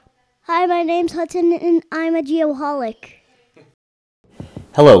Hi, my name's Hudson, and I'm a geoholic.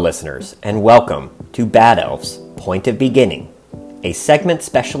 Hello, listeners, and welcome to Bad Elf's Point of Beginning, a segment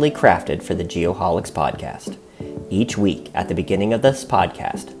specially crafted for the Geoholics podcast. Each week, at the beginning of this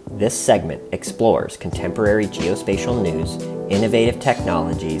podcast, this segment explores contemporary geospatial news, innovative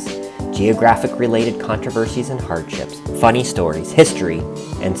technologies, geographic-related controversies and hardships, funny stories, history,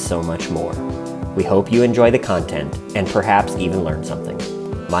 and so much more. We hope you enjoy the content and perhaps even learn something.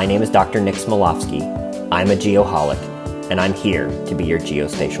 My name is Dr. Nick Smolofsky. I'm a geoholic, and I'm here to be your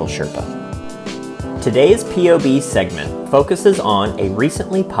geospatial Sherpa. Today's POB segment focuses on a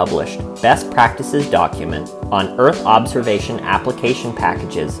recently published best practices document on Earth observation application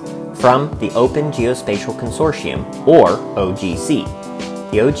packages from the Open Geospatial Consortium, or OGC.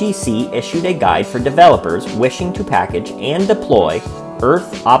 The OGC issued a guide for developers wishing to package and deploy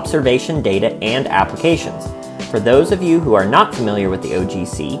Earth observation data and applications. For those of you who are not familiar with the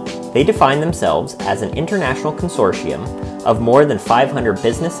OGC, they define themselves as an international consortium of more than 500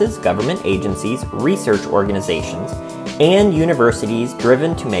 businesses, government agencies, research organizations, and universities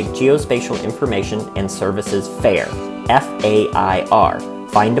driven to make geospatial information and services fair, FAIR,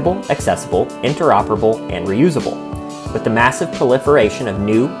 findable, accessible, interoperable, and reusable. With the massive proliferation of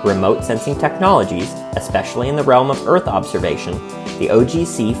new remote sensing technologies, especially in the realm of Earth observation, the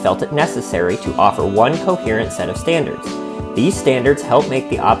OGC felt it necessary to offer one coherent set of standards. These standards help make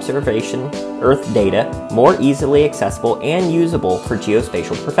the observation Earth data more easily accessible and usable for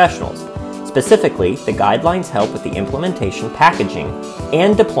geospatial professionals. Specifically, the guidelines help with the implementation, packaging,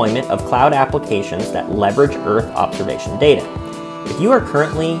 and deployment of cloud applications that leverage Earth observation data. If you are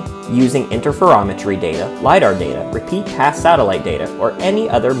currently using interferometry data, LiDAR data, repeat path satellite data, or any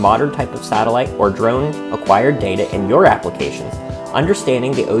other modern type of satellite or drone acquired data in your applications,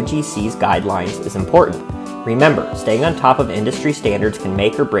 understanding the OGC's guidelines is important. Remember, staying on top of industry standards can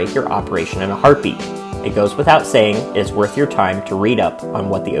make or break your operation in a heartbeat. It goes without saying it is worth your time to read up on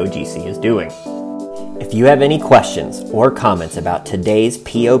what the OGC is doing. If you have any questions or comments about today's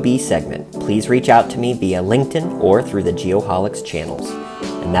POB segment, please reach out to me via LinkedIn or through the Geoholics channels.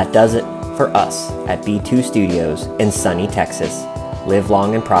 And that does it for us at B2 Studios in sunny Texas. Live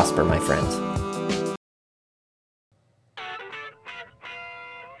long and prosper, my friends.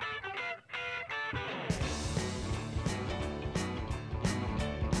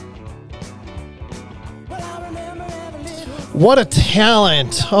 What a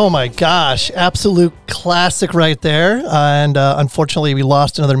talent. Oh my gosh. Absolute classic right there. And unfortunately, we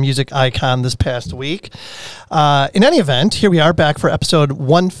lost another music icon this past week. In any event, here we are back for episode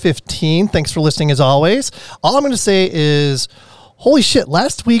 115. Thanks for listening as always. All I'm going to say is, holy shit,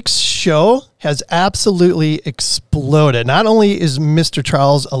 last week's show has absolutely exploded. Not only is Mr.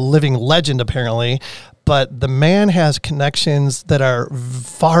 Charles a living legend, apparently, but the man has connections that are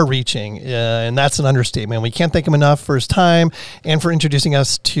far-reaching, and that's an understatement. We can't thank him enough for his time and for introducing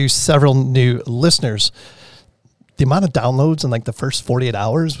us to several new listeners. The amount of downloads in like the first 48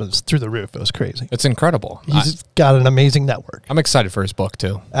 hours was through the roof. It was crazy. It's incredible. He's got an amazing network. I'm excited for his book,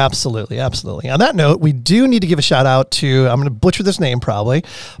 too. Absolutely, absolutely. On that note, we do need to give a shout-out to, I'm going to butcher this name probably,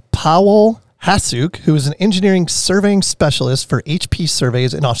 Powell Hasuk, who is an engineering surveying specialist for HP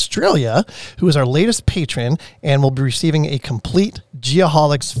Surveys in Australia, who is our latest patron and will be receiving a complete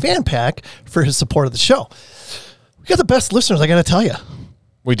Geoholics fan pack for his support of the show. We got the best listeners, I got to tell you.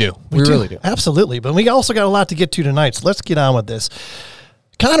 We do. We really do. Absolutely. But we also got a lot to get to tonight, so let's get on with this.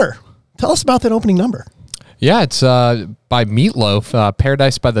 Connor, tell us about that opening number. Yeah, it's by Meat Loaf,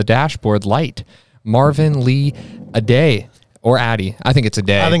 Paradise by the Dashboard Light. Marvin Lee Aday. Or Addy. I think it's a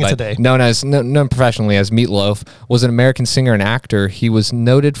day. I think it's a day. Known professionally as Meat Loaf, was an American singer and actor. He was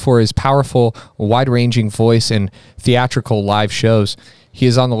noted for his powerful, wide-ranging voice and theatrical live shows. He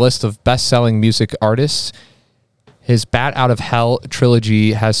is on the list of best-selling music artists. His Bat Out of Hell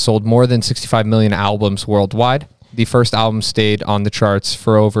trilogy has sold more than 65 million albums worldwide. The first album stayed on the charts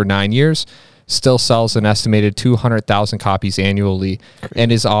for over 9 years, still sells an estimated 200,000 copies annually,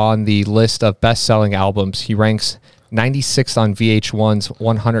 and is on the list of best-selling albums. He ranks 96th on VH1's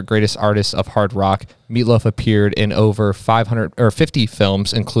 100 Greatest Artists of Hard Rock. Meat Loaf appeared in over 50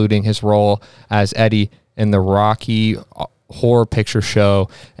 films, including his role as Eddie in the Rocky Horror Picture Show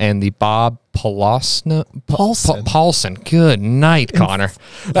and the Bob Paulson. Good night, Connor.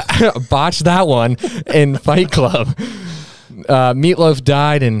 Botched that one in Fight Club. Meat Loaf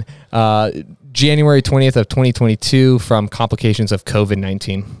died in January 20th of 2022 from complications of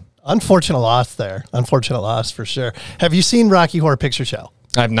COVID-19. Unfortunate loss there. Unfortunate loss for sure. Have you seen Rocky Horror Picture Show?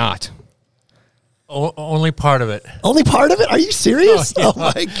 I have not. Only part of it. Only part of it? Are you serious? Oh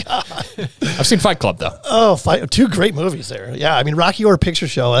my God. I've seen Fight Club, though. Oh, two great movies there. Yeah, I mean, Rocky Horror Picture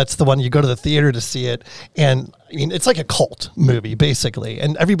Show, that's the one you go to the theater to see it. And, I mean, it's like a cult movie, basically.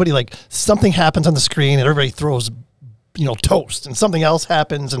 And everybody, like, something happens on the screen and everybody throws, toast. And something else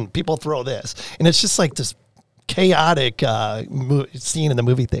happens and people throw this. And it's just like this chaotic scene in the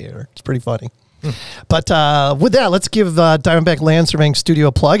movie theater. It's pretty funny. But with that, let's give Diamondback Land Surveying Studio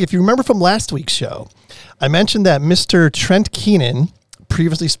a plug. If you remember from last week's show, I mentioned that Mr. Trent Keenan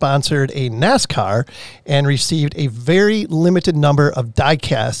previously sponsored a NASCAR and received a very limited number of die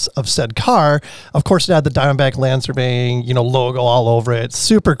casts of said car. Of course, it had the Diamondback Land Surveying, logo all over it.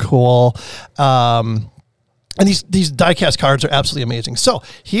 Super cool. And these die-cast cards are absolutely amazing. So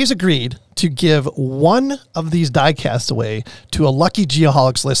he's agreed to give one of these die-casts away to a lucky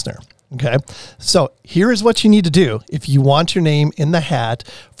Geoholics listener. Okay, so here is what you need to do if you want your name in the hat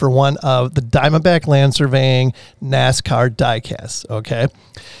for one of the Diamondback Land Surveying NASCAR diecasts. Okay,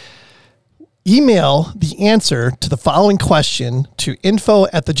 email the answer to the following question to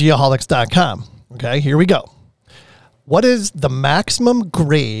info@thegeoholics.com. Okay, here we go. What is the maximum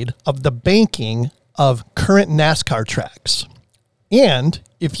grade of the banking of current NASCAR tracks? And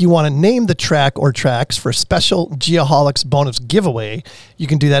if you want to name the track or tracks for a special Geoholics bonus giveaway, you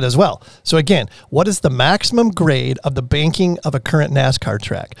can do that as well. So again, what is the maximum grade of the banking of a current NASCAR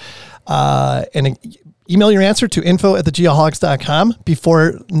track? And email your answer to info@thegeoholics.com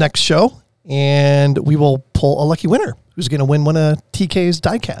before next show, and we will pull a lucky winner who's going to win one of TK's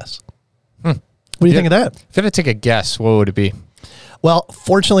diecasts. What do you think of that? If I had to take a guess, what would it be? Well,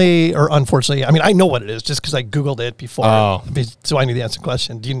 fortunately or unfortunately, I mean, I know what it is just because I Googled it before. Oh. So I knew the answer to the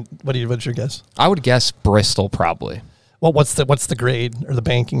question. What's your guess? I would guess Bristol, probably. Well, what's the grade or the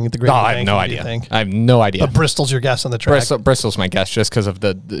banking? The grade? No, of the I have no banking, idea. I have no idea. But Bristol's your guess on the track. Bristol's my guess just because of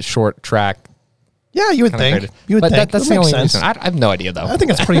the short track. Yeah, you would think. Graded. You would but think. That's that the only sense. reason. I have no idea, though. I think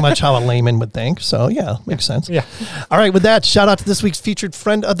that's pretty much how a layman would think. So, yeah, makes sense. Yeah. All right, with that, shout out to this week's featured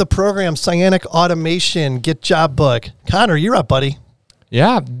friend of the program, Cyanic Automation. Get Job Book. Connor, you're up, buddy.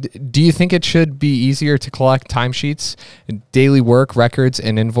 Yeah. Do you think it should be easier to collect timesheets, daily work records,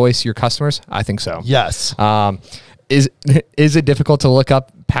 and invoice your customers? I think so. Yes. Is it difficult to look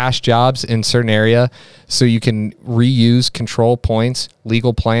up past jobs in certain area so you can reuse control points,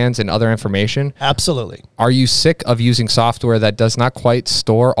 legal plans, and other information? Absolutely. Are you sick of using software that does not quite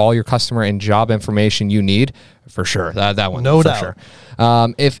store all your customer and job information you need? For sure. That one. No for doubt. Sure.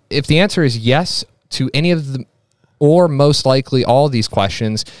 If the answer is yes to any of the, or most likely all of these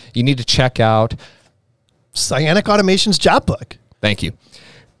questions, you need to check out Cyanic Automation's Job Book. Thank you.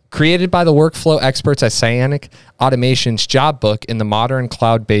 Created by the workflow experts at Cyanic Automation's Job Book in the modern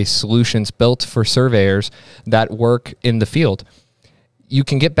cloud-based solutions built for surveyors that work in the field. You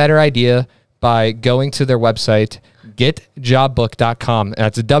can get better idea by going to their website, getjobbook.com.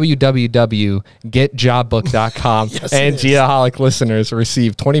 That's www.getjobbook.com. Yes, and it is. Geoholic listeners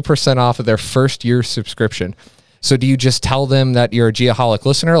receive 20% off of their first year subscription. So do you just tell them that you're a Geoholic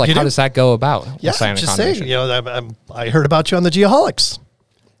listener? Like, how does that go about? Yeah, Cyanic just say, Automation? I heard about you on the Geoholics.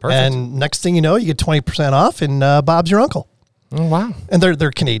 Perfect. And next thing you know, you get 20% off, and Bob's your uncle. Oh, wow. And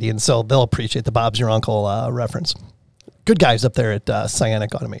they're Canadian, so they'll appreciate the Bob's your uncle reference. Good guys up there at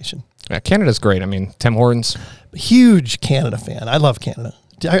Cyanic Automation. Yeah, Canada's great. I mean, Tim Hortons. Huge Canada fan. I love Canada.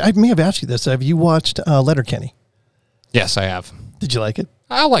 I may have asked you this. Have you watched Letterkenny? Yes, I have. Did you like it?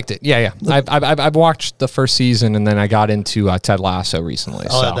 I liked it. Yeah. I've watched the first season, and then I got into Ted Lasso recently.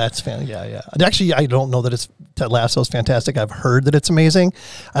 Oh, so. that's fan. Yeah. Actually, I don't know that it's Ted Lasso is fantastic. I've heard that it's amazing.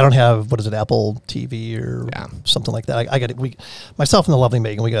 I don't have Apple TV or something like that. I got it. Myself and the lovely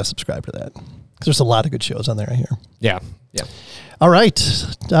Megan, we got to subscribe to that because there's a lot of good shows on there. I hear. Yeah. All right,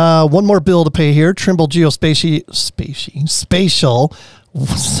 one more bill to pay here. Trimble Geospatial.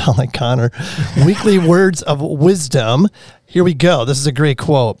 Sound like Connor. Weekly words of wisdom. Here we go. This is a great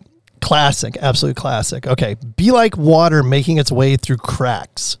quote. Classic, absolute classic. Okay. Be like water making its way through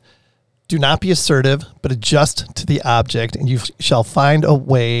cracks. Do not be assertive, but adjust to the object, and you shall find a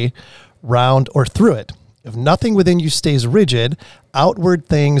way round or through it. If nothing within you stays rigid, outward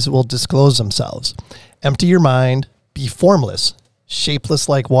things will disclose themselves. Empty your mind. Be formless, shapeless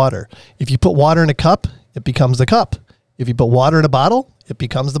like water. If you put water in a cup, it becomes the cup. If you put water in a bottle, it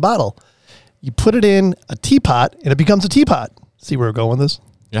becomes the bottle. You put it in a teapot, and it becomes a teapot. See where we're going with this?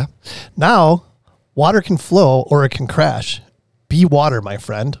 Yeah. Now, water can flow or it can crash. Be water, my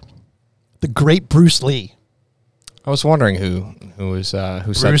friend. The great Bruce Lee. I was wondering who said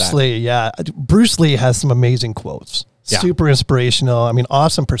that. Bruce Lee, yeah. Bruce Lee has some amazing quotes. Yeah. Super inspirational. I mean,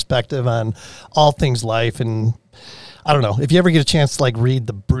 awesome perspective on all things life. And I don't know. If you ever get a chance to like read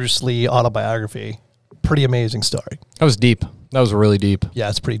the Bruce Lee autobiography, pretty amazing story. That was deep. That was really deep. Yeah,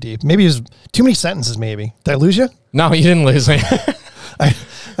 it's pretty deep. Maybe it was too many sentences, maybe. Did I lose you? No, you didn't lose me.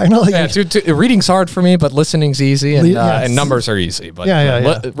 I know. Like, yeah, reading's hard for me, but listening's easy, and numbers are easy.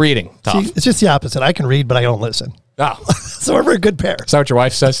 But reading, tough. See, it's just the opposite. I can read, but I don't listen. Oh. So we're a good pair. Is that what your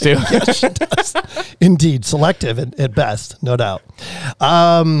wife says too? Yes, she does. Indeed. Selective at best, no doubt.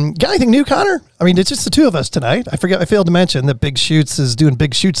 Got anything new, Connor? I mean, it's just the two of us tonight. I failed to mention that Big Shoots is doing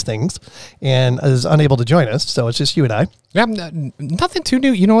Big Shoots things and is unable to join us. So it's just you and I. Yeah, nothing too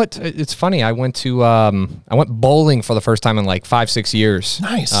new. You know what? It's funny. I went bowling for the first time in like 5-6 years.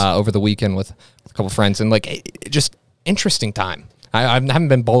 Nice. Over the weekend with a couple friends, and just interesting time. I haven't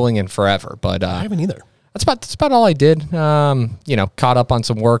been bowling in forever, but I haven't either. That's about all I did. Caught up on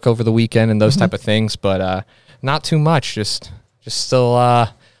some work over the weekend and those type of things, but not too much. Just still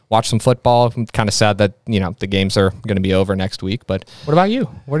watch some football. I'm kind of sad that the games are going to be over next week. But what about you?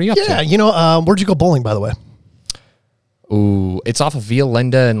 What are you up to? Yeah, where'd you go bowling, by the way? Ooh, it's off of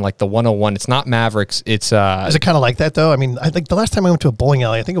Violenda and like the 101. It's not Mavericks. It's Is it kind of like that though? I mean, I think the last time I went to a bowling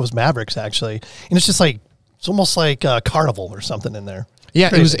alley, I think it was Mavericks actually, and it's just like it's almost like a carnival or something in there. Yeah,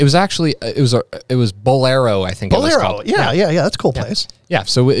 it was actually it was Bolero, I think. Bolero, it was called. yeah, that's a cool place. Yeah,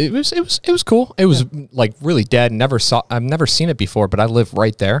 so it was cool. It was like really dead. I've never seen it before, but I live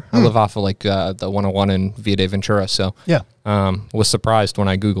right there. I live off of like the 101 in Via de Ventura. So yeah, was surprised when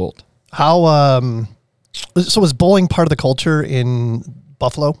I Googled. How so was bowling part of the culture in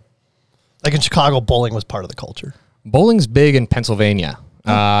Buffalo? Like in Chicago, bowling was part of the culture. Bowling's big in Pennsylvania.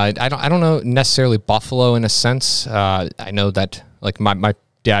 I don't know necessarily Buffalo in a sense. I know that like my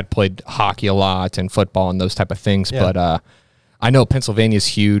dad played hockey a lot and football and those type of things, but I know Pennsylvania's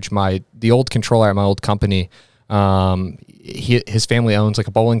huge. The old controller at my old company, his family owns like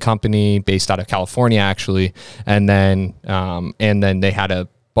a bowling company based out of California actually, and then they had a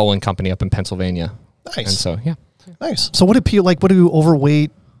bowling company up in Pennsylvania. Nice. And so yeah, nice. So what do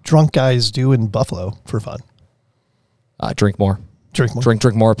overweight drunk guys do in Buffalo for fun? Drink more. Drink more.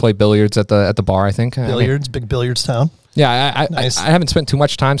 Drink more. Play billiards at the bar. I think billiards, big billiards town. Yeah, nice. I haven't spent too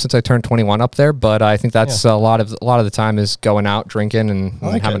much time since I turned 21 up there, but I think that's a lot of the time is going out, drinking, and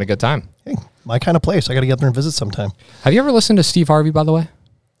having a good time. Hey, my kind of place. I got to get there and visit sometime. Have you ever listened to Steve Harvey, by the way?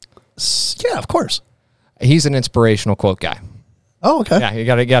 Yeah, of course. He's an inspirational quote guy. Oh, okay. Yeah, you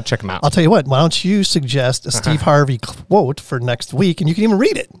gotta check him out. I'll tell you what. Why don't you suggest a Steve Harvey quote for next week, and you can even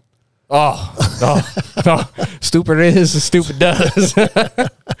read it. Oh, stupid is, stupid does.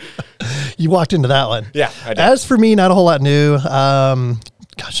 You walked into that one. Yeah, I did. As for me, not a whole lot new.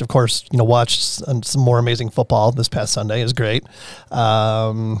 Of course, watched some more amazing football this past Sunday. It was great.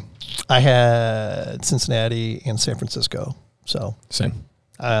 I had Cincinnati and San Francisco. So same.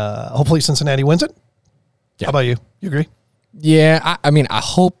 Hopefully Cincinnati wins it. Yeah. How about you? You agree? Yeah, I mean, I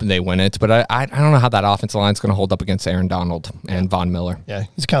hope they win it, but I don't know how that offensive line is going to hold up against Aaron Donald and Von Miller. Yeah,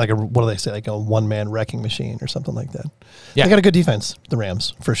 he's kind of like what do they say, like a one-man wrecking machine or something like that. Yeah. They got a good defense, the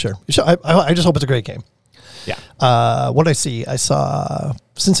Rams, for sure. I just hope it's a great game. Yeah. What did I see? I saw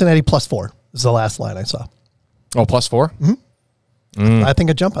Cincinnati +4 is the last line I saw. Oh, +4? Mm-hmm. I think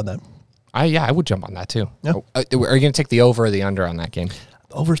I'd jump on that. I would jump on that too. Yeah. Are you going to take the over or the under on that game?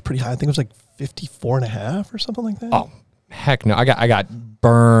 The over is pretty high. I think it was like 54.5 or something like that. Oh, heck no. I got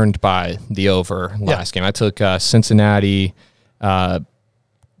burned by the over last game. I took Cincinnati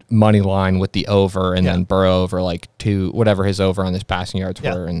money line with the over and then Burrow over like 2, whatever his over on his passing yards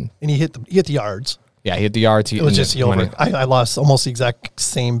were. And he hit the yards. Yeah, he hit the yards. It was just the over. I lost almost the exact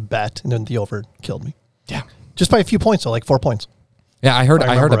same bet, and then the over killed me. Yeah. Just by a few points, so like 4 points. Yeah, I heard a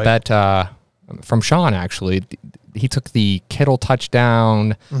right. bet from Sean, actually. He took the Kittle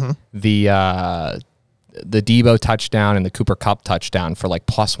touchdown, the Debo touchdown, and the Cooper Kupp touchdown for like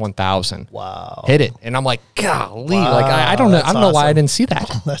 +1,000. Wow. Hit it. And I'm like, golly. Wow, like, I don't know. I don't know why I awesome. didn't see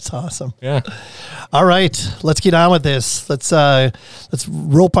that. That's awesome. Yeah. All right, let's get on with this. Let's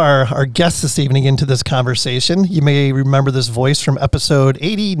rope our guests this evening into this conversation. You may remember this voice from episode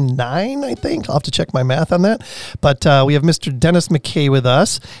 89, I think. I'll have to check my math on that. But we have Mr. Dennis McKay with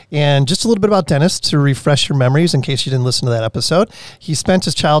us. And just a little bit about Dennis to refresh your memories in case you didn't listen to that episode. He spent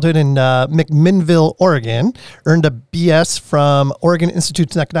his childhood in McMinnville, Oregon, earned a BS from Oregon Institute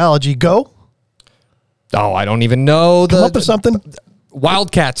of Technology. Go. Oh, I don't even know. Come up with something.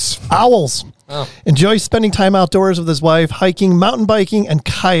 Wildcats. Owls. Oh. Enjoys spending time outdoors with his wife, hiking, mountain biking, and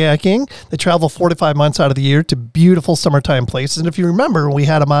kayaking. They travel 4 to 5 months out of the year to beautiful summertime places. And if you remember, when we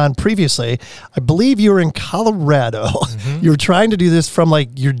had him on previously, I believe you were in Colorado. Mm-hmm. You were trying to do this from like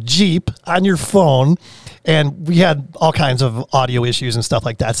your Jeep on your phone. And we had all kinds of audio issues and stuff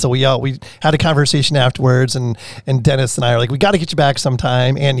like that. So we had a conversation afterwards, and Dennis and I are like, we got to get you back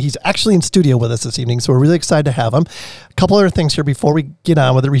sometime. And he's actually in studio with us this evening, so we're really excited to have him. A couple other things here before we get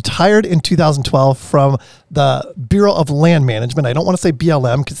on with it. Retired in 2012 from the Bureau of Land Management. I don't want to say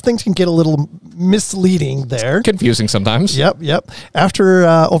BLM because things can get a little misleading there. Confusing sometimes. Yep. After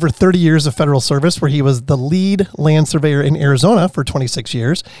over 30 years of federal service, where he was the lead land surveyor in Arizona for 26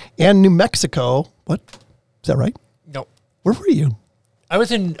 years and New Mexico. What? Is that right? No. Where were you? I was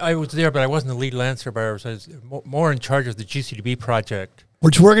there, but I wasn't the lead land surveyor. I was more in charge of the GCDB project.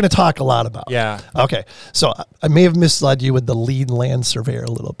 Which we're going to talk a lot about. Yeah. Okay. So I may have misled you with the lead land surveyor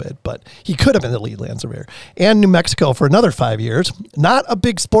a little bit, but he could have been the lead land surveyor. And New Mexico for another 5 years. Not a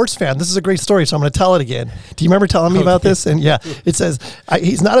big sports fan. This is a great story, so I'm going to tell it again. Do you remember telling me about this? And yeah, it says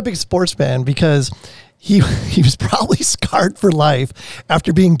he's not a big sports fan because he was probably scarred for life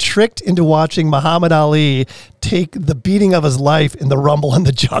after being tricked into watching Muhammad Ali take the beating of his life in the Rumble in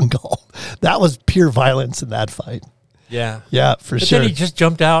the Jungle. That was pure violence in that fight. Yeah. Yeah, for sure. Then he just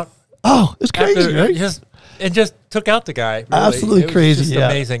jumped out. Oh, it's crazy, right? Just took out the guy. Really. Absolutely it was crazy. Just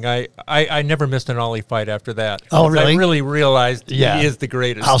amazing. I never missed an Ali fight after that. Oh, really? I really realized he is the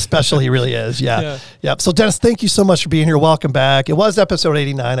greatest. How special he really is. Yeah. Yep. So Dennis, thank you so much for being here. Welcome back. It was episode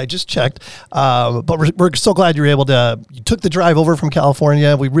 89. I just checked. But we're so glad you took the drive over from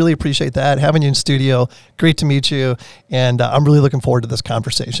California. We really appreciate that. Having you in studio. Great to meet you. And I'm really looking forward to this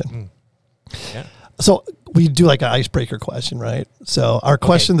conversation. Yeah. So we do like an icebreaker question, right? So our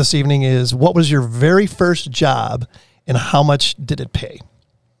question this evening is, what was your very first job and how much did it pay?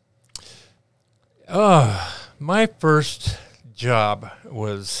 My first job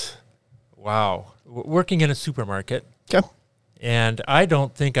was, working in a supermarket. Okay. And I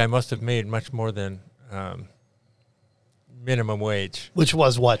don't think I must have made much more than minimum wage. Which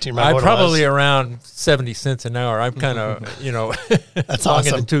was what? Do you remember? Probably around 70 cents an hour. I'm kind of, That's long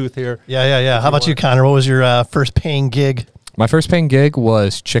awesome. in the tooth here. Yeah. How about you, Connor? What was your first paying gig? My first paying gig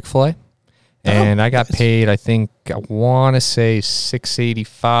was Chick-fil-A. And I got paid, I want to say $6.85,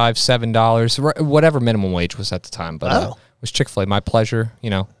 $7, whatever minimum wage was at the time. But it was Chick-fil-A. My pleasure,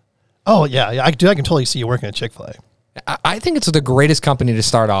 Oh, yeah. I can totally see you working at Chick-fil-A. I think it's the greatest company to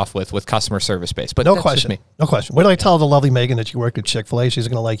start off with customer service base. But no that's question. just me. No question. Wait till I tell the lovely Megan that you worked at Chick-fil-A. She's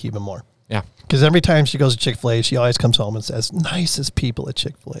going to like you even more. Yeah. Because every time she goes to Chick-fil-A, she always comes home and says, nicest people at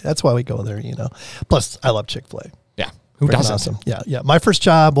Chick-fil-A. That's why we go there, Plus, I love Chick-fil-A. Yeah. Who Freaking doesn't? Awesome. Yeah. My first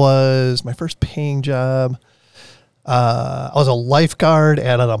paying job. I was a lifeguard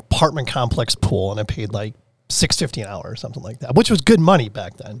at an apartment complex pool, and I paid like $6.50 an hour or something like that, which was good money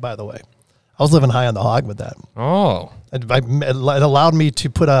back then, by the way. I was living high on the hog with that. Oh. It allowed me to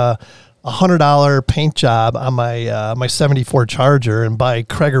put a $100 paint job on my 74 Charger and buy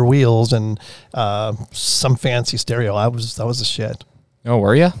Krager wheels and some fancy stereo. That was the shit. Oh,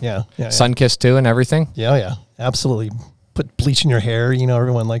 were you? Yeah. Sunkissed too and everything? Yeah. Absolutely. Put bleach in your hair.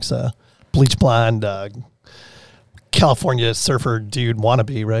 Everyone likes a bleach blonde California surfer dude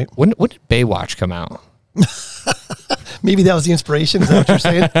wannabe, right? When did Baywatch come out? Maybe that was the inspiration. Is that what you're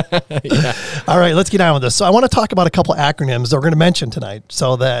saying? Yeah. All right, let's get on with this. So I want to talk about a couple acronyms that we're going to mention tonight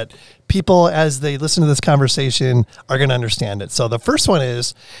so that people, as they listen to this conversation, are going to understand it. So the first one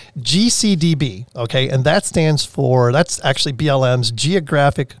is GCDB, okay? And that's actually BLM's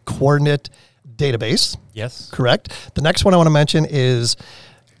Geographic Coordinate Database. Yes. Correct. The next one I want to mention is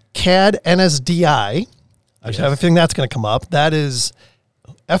CadNSDI. I have a feeling that's going to come up. That is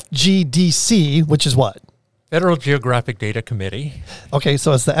FGDC, which is what? Federal Geographic Data Committee. Okay,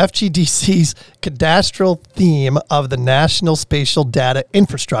 so it's the FGDC's cadastral theme of the National Spatial Data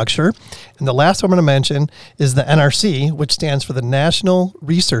Infrastructure. And the last one I'm going to mention is the NRC, which stands for the National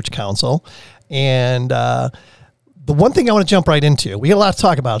Research Council. And the one thing I want to jump right into, we got a lot to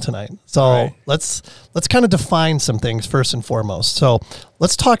talk about tonight. So let's kind of define some things first and foremost. So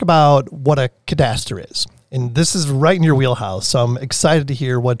let's talk about what a cadastre is. And this is right in your wheelhouse. So I'm excited to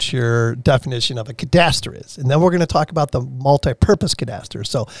hear what your definition of a cadastre is. And then we're going to talk about the multipurpose cadastre.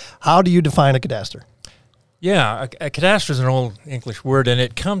 So how do you define a cadastre? Yeah, a cadastre is an old English word, and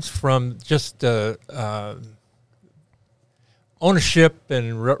it comes from just ownership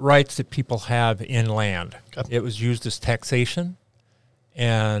and rights that people have in land. Okay. It was used as taxation,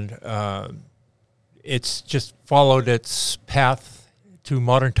 and it's just followed its path to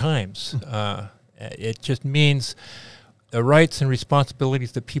modern times. It just means the rights and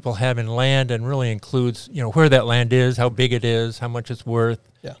responsibilities that people have in land, and really includes, where that land is, how big it is, how much it's worth.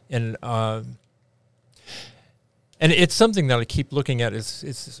 Yeah. And it's something that I keep looking at.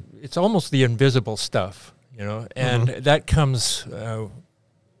 It's almost the invisible stuff, and that comes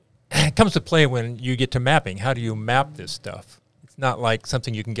it comes to play when you get to mapping. How do you map this stuff? It's not like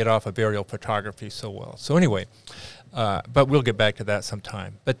something you can get off of aerial photography so well. So anyway, but we'll get back to that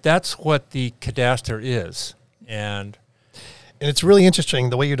sometime. But that's what the cadastre is. And it's really interesting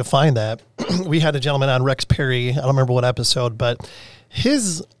the way you define that. We had a gentleman on, Rex Perry. I don't remember what episode, but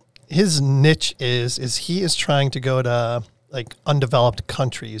his niche is he is trying to go to like undeveloped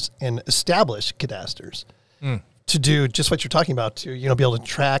countries and establish cadastres to do just what you're talking about, to be able to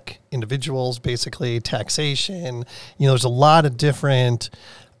track individuals, basically taxation. There's a lot of different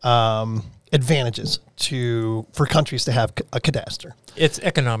advantages for countries to have a cadastre. it's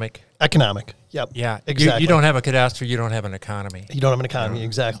economic. Economic. Yep. Yeah, exactly. You don't have a cadastre, you don't have an economy. You don't have an economy,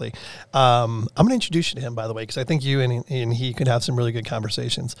 exactly. I'm going to introduce you to him, by the way, because I think you and he could have some really good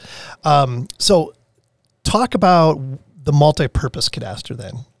conversations. So talk about the multi-purpose cadastre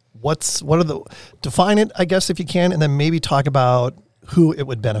then. Define it, I guess, if you can, and then maybe talk about who it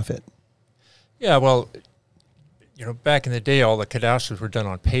would benefit. Yeah, well, back in the day, all the cadastres were done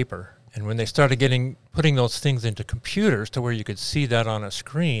on paper. And when they started putting those things into computers to where you could see that on a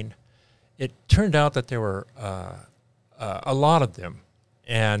screen, it turned out that there were a lot of them,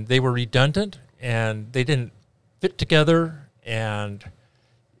 and they were redundant, and they didn't fit together, and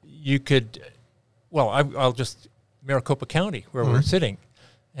you could, I'll just, Maricopa County, where we're sitting,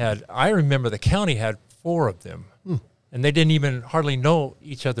 I remember the county had 4 of them, and they didn't even hardly know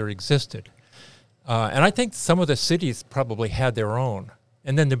each other existed. And I think some of the cities probably had their own.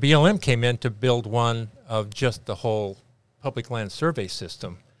 And then the BLM came in to build one of just the whole public land survey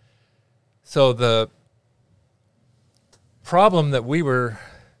system. So the problem that we were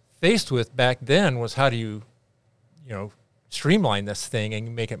faced with back then was how do you, streamline this thing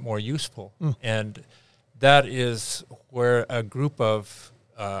and make it more useful. And that is where a group of,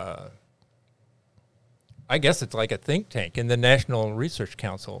 I guess it's like a think tank in the National Research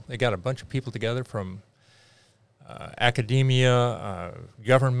Council. They got a bunch of people together from academia,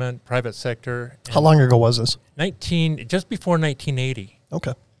 government, private sector. How long ago was this? Just before 1980.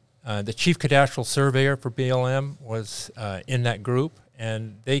 Okay. The chief cadastral surveyor for BLM was in that group,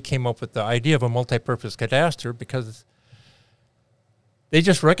 and they came up with the idea of a multi-purpose cadastre because they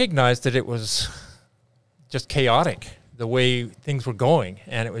just recognized that it was just chaotic the way things were going,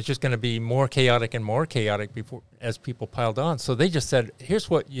 and it was just going to be more chaotic and more chaotic as people piled on. So they just said, here's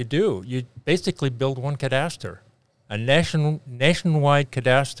what you do. You basically build one cadastre, a nationwide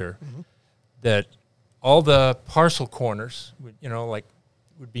cadastre that all the parcel corners,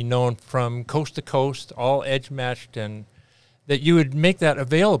 would be known from coast to coast, all edge matched, and that you would make that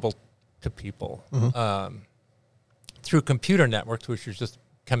available to people through computer networks, which is just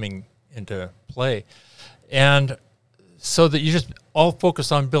coming into play. And so that you just all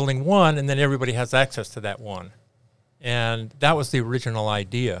focus on building one, and then everybody has access to that one. And that was the original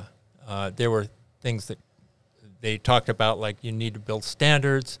idea. There were things that they talked about, like you need to build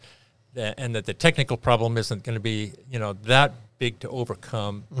standards, and that the technical problem isn't going to be, that big to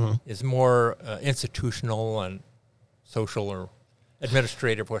overcome, is more institutional and social or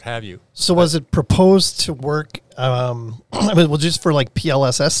administrative, what have you. So was it proposed to work, just for like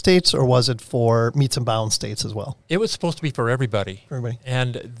PLSS states, or was it for meets and bounds states as well? It was supposed to be for everybody.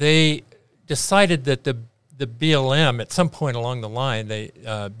 And they decided that the BLM, at some point along the line,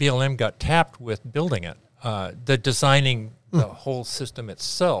 BLM got tapped with building it, designing the whole system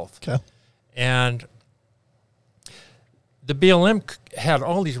itself. Okay. And the BLM had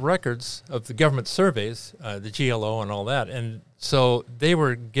all these records of the government surveys, the GLO and all that, and so they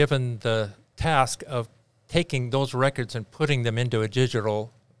were given the task of taking those records and putting them into a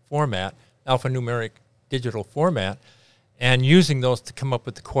digital format, alphanumeric digital format, and using those to come up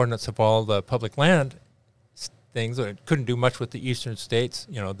with the coordinates of all the public land things. It couldn't do much with the eastern states,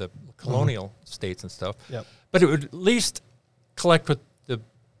 the colonial states and stuff. Yep. But it would at least collect what the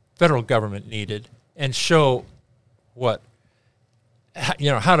federal government needed and show how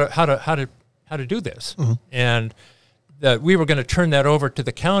to do this. And that we were going to turn that over to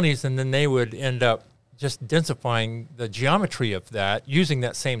the counties, and then they would end up just densifying the geometry of that, using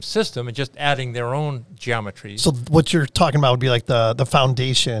that same system and just adding their own geometry. So what you're talking about would be like the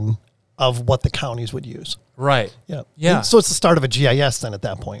foundation of what the counties would use. Right. Yeah. Yeah. And so it's the start of a GIS then at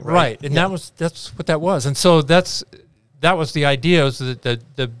that point, right? Right. And that's what that was. And so that was the idea, was that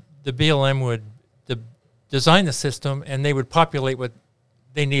the BLM would design the system, and they would populate what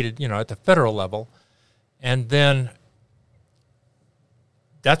they needed, at the federal level. And then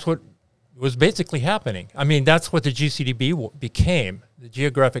that's what was basically happening. I mean, that's what the GCDB became. The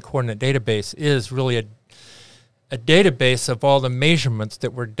Geographic Coordinate Database is really a database of all the measurements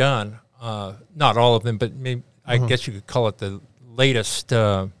that were done. Not all of them, but maybe, I guess you could call it the latest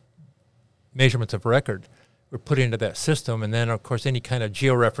measurements of record were put into that system. And then, of course, any kind of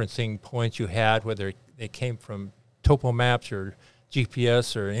georeferencing points you had, whether they came from topo maps or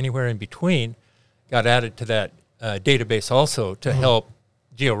GPS or anywhere in between, got added to that database also to help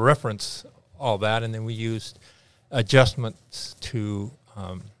georeference all that. And then we used adjustments to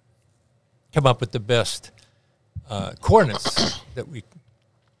come up with the best coordinates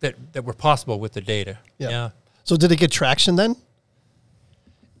that were possible with the data. Yeah. So did it get traction then?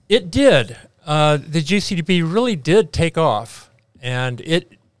 It did. The GCDB really did take off, and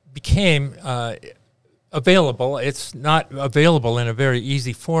it became available. It's not available in a very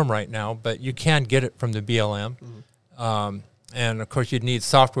easy form right now, but you can get it from the BLM. And, of course, you'd need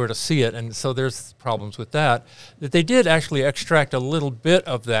software to see it, and so there's problems with that. That they did actually extract a little bit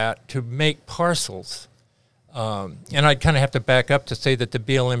of that to make parcels. And I'd kind of have to back up to say that the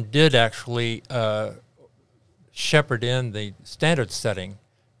BLM did actually shepherd in the standard setting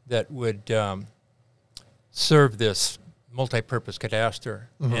that would serve this multi-purpose cadastre.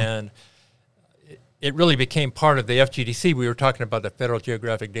 And it really became part of the FGDC. We were talking about the Federal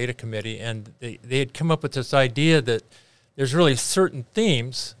Geographic Data Committee, and they had come up with this idea that there's really certain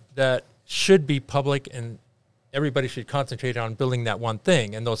themes that should be public and everybody should concentrate on building that one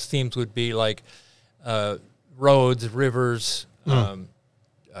thing. And those themes would be like roads, rivers,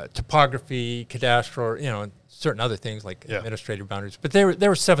 topography, cadastral, and certain other things like administrative boundaries. But there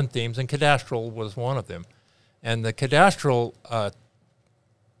were 7 themes, and cadastral was one of them. And the cadastral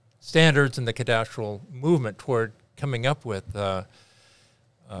standards and the cadastral movement toward coming up with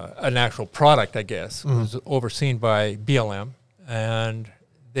an actual product, I guess, was overseen by BLM. And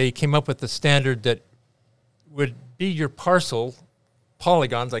they came up with the standard that would be your parcel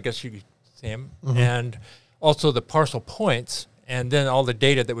polygons, I guess you could say them, and also the parcel points, and then all the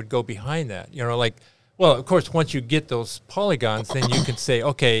data that would go behind that. Well, of course, once you get those polygons, then you can say,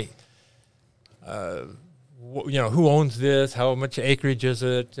 okay, who owns this? How much acreage is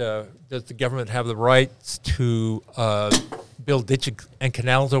it? Does the government have the rights to build ditches and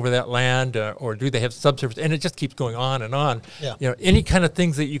canals over that land, or do they have subsurface? And it just keeps going on and on. Yeah. Any kind of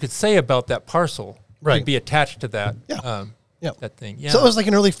things that you could say about that parcel could be attached to that. That thing. Yeah. So it was like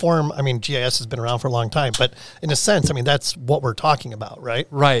an early form. I mean, GIS has been around for a long time, but in a sense, I mean, that's what we're talking about, right?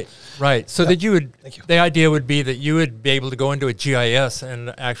 Right. So that the idea would be that you would be able to go into a GIS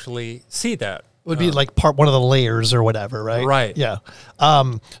and actually see that. It would be like one of the layers or whatever, right? Right. Yeah.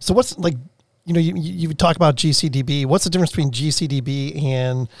 So what's like, you talk about GCDB. What's the difference between GCDB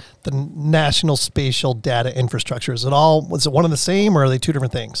and the National Spatial Data Infrastructure? Was it one and the same, or are they two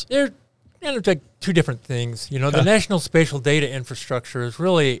different things? They're kind of like two different things. The National Spatial Data Infrastructure is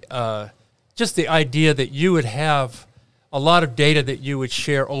really just the idea that you would have a lot of data that you would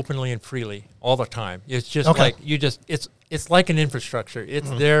share openly and freely all the time. It's just like it's like an infrastructure. It's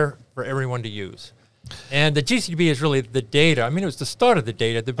there for everyone to use. And the GCDB is really the data. I mean, it was the start of the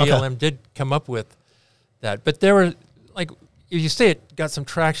data. The BLM did come up with that. But there were, like, you say it got some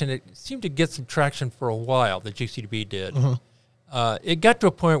traction. It seemed to get some traction for a while, the GCDB did. It got to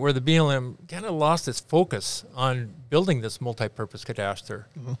a point where the BLM kind of lost its focus on building this multi-purpose cadastre.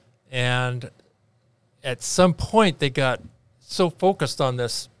 And at some point, they got so focused on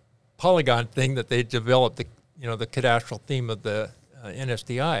this polygon thing that they developed the cadastral theme of the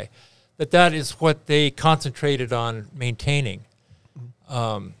NSDI, that is what they concentrated on maintaining.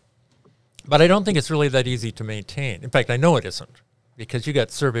 But I don't think it's really that easy to maintain. In fact, I know it isn't, because you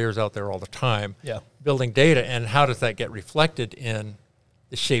got surveyors out there all the time building data, and how does that get reflected in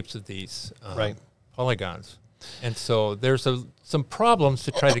the shapes of these polygons? And so there's some problems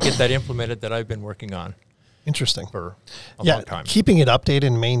to try to get that implemented that I've been working on. Interesting. For a long time. Keeping it updated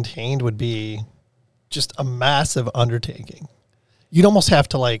and maintained would be just a massive undertaking. You'd almost have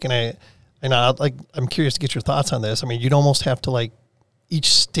to I'm curious to get your thoughts on this. I mean, you'd almost have to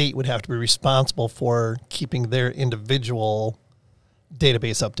each state would have to be responsible for keeping their individual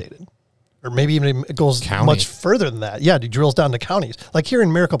database updated. Or maybe even it goes much further than that. Yeah, it drills down to counties. Like here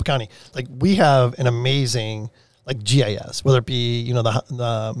in Maricopa County, we have an amazing GIS, whether it be,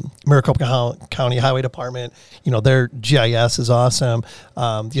 the Maricopa County Highway Department, their GIS is awesome.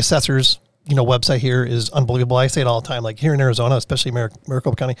 The assessors, website here is unbelievable. I say it all the time. Like here in Arizona, especially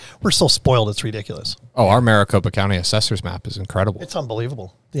Maricopa County, we're so spoiled. It's ridiculous. Oh, our Maricopa County assessors map is incredible. It's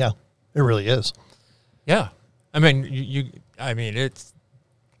unbelievable. Yeah, it really is. Yeah. I mean,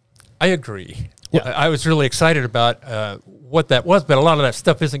 I agree. Yeah. I was really excited about what that was, but a lot of that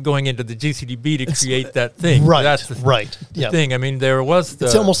stuff isn't going into the GCDB to create that thing. Right. That's the thing. I mean, there was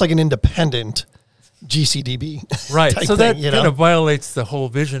it's almost like an independent GCDB. Right. So that kind of violates the whole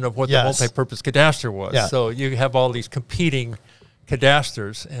vision of what the multi-purpose cadastre was. Yeah. So you have all these competing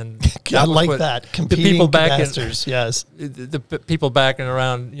cadastres, and I was like what that. the Competing people back cadastres, yes. the people back in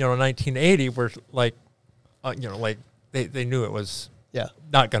around 1980 were like, like they knew it was Yeah.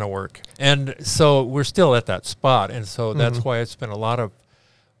 not going to work, and so we're still at that spot, and so that's why I spent a lot of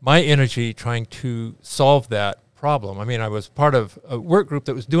my energy trying to solve that problem. I mean, I was part of a work group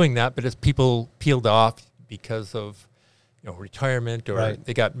that was doing that, but as people peeled off because of retirement, or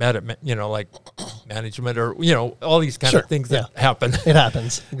they got mad at like management, or all these kind of things that happen. It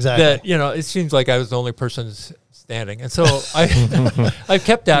happens, exactly. That it seems like I was the only person standing, and so I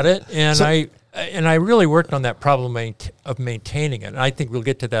kept at it, and I really worked on that problem of maintaining it. And I think we'll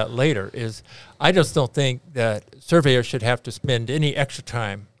get to that later. I just don't think that surveyors should have to spend any extra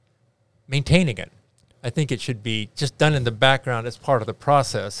time maintaining it. I think it should be just done in the background as part of the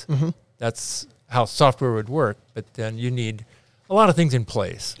process. That's how software would work, but then you need a lot of things in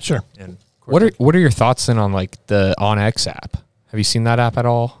place. Sure. And What are your thoughts then on like the OnX app? Have you seen that app at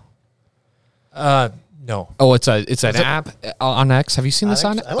all? No. Oh, it's an app on X. Have you seen this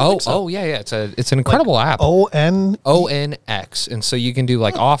on it? I don't think so. Oh, yeah. It's an incredible app. ONX, and so you can do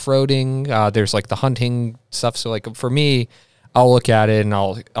like off-roading. There's like the hunting stuff. So like for me, I'll look at it and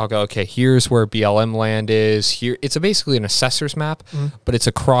I'll go, okay, here's where BLM land is. Here, it's basically an assessor's map, but it's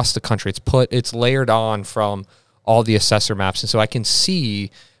across the country. It's layered on from all the assessor maps, and so I can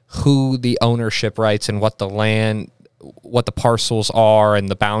see who the ownership rights and what the parcels are and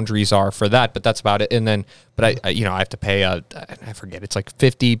the boundaries are for that. But that's about it. And then, but I have to pay I forget, it's like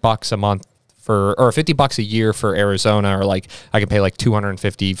 $50 a month or $50 a year for Arizona, or like I can pay like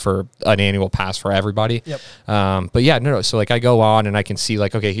 $250 for an annual pass for everybody. Yep. But yeah, no. So like I go on and I can see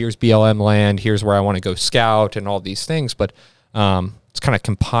like, okay, here's BLM land, here's where I want to go scout and all these things. But it's kind of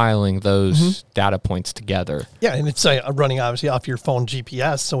compiling those data points together. Yeah, and it's running obviously off your phone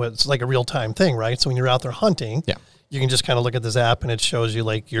GPS, so it's like a real-time thing, right? So when you're out there hunting, you can just kind of look at this app and it shows you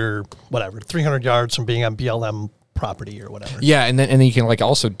like you're 300 yards from being on BLM property or whatever. Yeah, and then you can like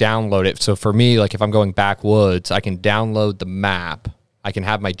also download it. So for me, like if I'm going backwoods, I can download the map. I can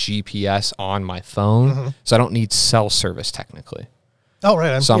have my GPS on my phone, so I don't need cell service technically. Oh,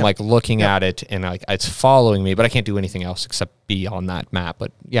 right. So I'm like looking at it and like it's following me, but I can't do anything else except be on that map.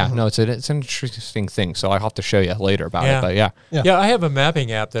 But yeah, no, it's an interesting thing. So I'll have to show you later about it. But yeah, I have a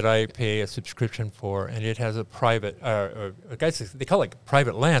mapping app that I pay a subscription for, and it has a private, guys, they call it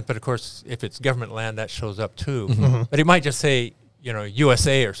private land, but of course, if it's government land, that shows up too. But it might just say,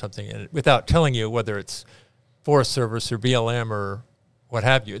 USA or something, and without telling you whether it's Forest Service or BLM or what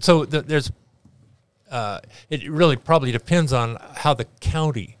have you. So there's. It really probably depends on how the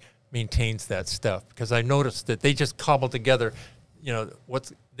county maintains that stuff, because I noticed that they just cobble together,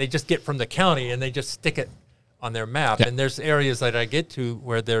 they just get from the county and they just stick it on their map. And there's areas that I get to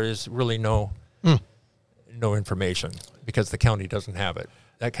where there is really no information because the county doesn't have it,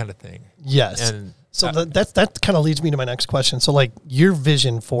 that kind of thing. Yes. And so that kind of leads me to my next question. So like your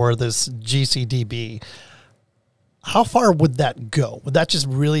vision for this GCDB, how far would that go? Would that just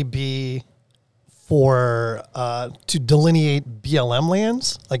really be for to delineate BLM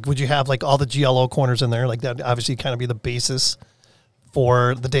lands? Like, would you have like all the GLO corners in there? Like that obviously kind of be the basis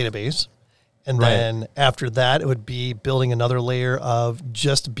for the database. And then after that, it would be building another layer of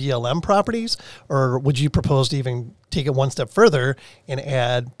just BLM properties? Or would you propose to even take it one step further and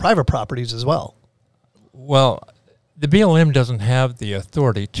add private properties as well? Well, the BLM doesn't have the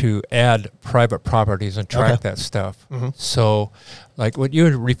authority to add private properties and track that stuff. So like what you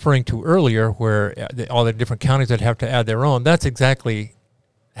were referring to earlier, where all the different counties that have to add their own, that's exactly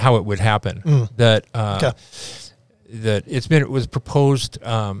how it would happen. That it was proposed,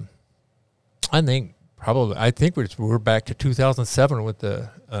 I think we're back to 2007 with the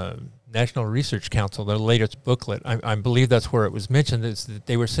National Research Council, their latest booklet. I believe that's where it was mentioned, is that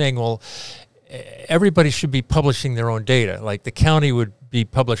they were saying, well, everybody should be publishing their own data. Like the county would be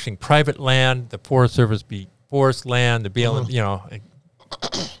publishing private land, the Forest Service be forest land, the BLM,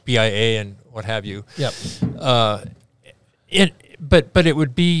 BIA and what have you. Yep. But it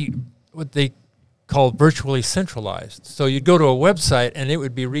would be what they call virtually centralized. So you'd go to a website and it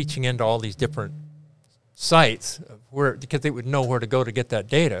would be reaching into all these different sites because they would know where to go to get that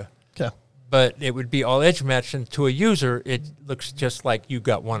data. Okay. But it would be all edge matched, and to a user, it looks just like you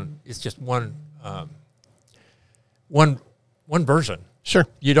got one. It's just one version. Sure.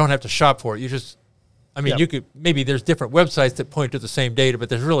 You don't have to shop for it. You just, you could, maybe there's different websites that point to the same data, but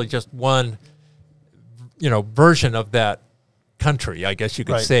there's really just one, version of that country, I guess you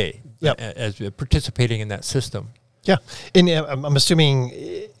could say, as participating in that system. Yeah. And I'm assuming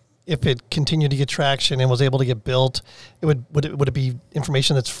if it continued to get traction and was able to get built, would it be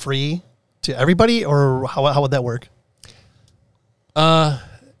information that's free to everybody, or how would that work?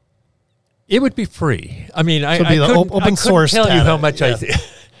 It would be free. I mean, I it'd be the couldn't, open I couldn't source tell you data, how much yeah.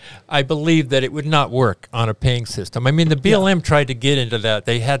 I believe that it would not work on a paying system. I mean, the BLM tried to get into that.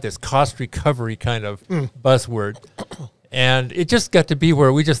 They had this cost recovery kind of buzzword. And it just got to be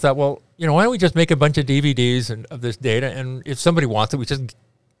where we just thought, well, you know, why don't we just make a bunch of DVDs of this data? And if somebody wants it, we just,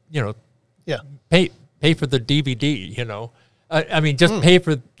 you know, pay for the DVD, you know. I mean, just pay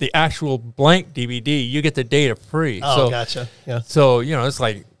for the actual blank DVD. You get the data free. Oh, gotcha. Yeah. So, you know, it's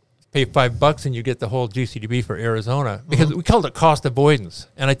like pay $5 and you get the whole GCDB for Arizona, because we called it cost avoidance.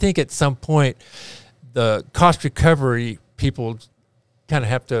 And I think at some point the cost recovery people kind of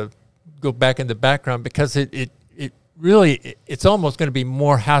have to go back in the background, because it really, it's almost going to be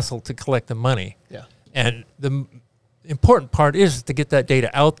more hassle to collect the money. Yeah. And the important part is to get that data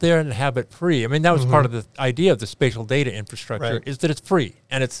out there and have it free. I mean, that was part of the idea of the spatial data infrastructure, is that it's free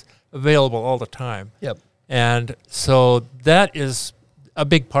and it's available all the time. Yep. And so that is a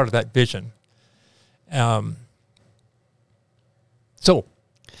big part of that vision. Yeah,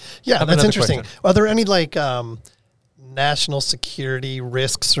 have that's another interesting. question. Are there any like national security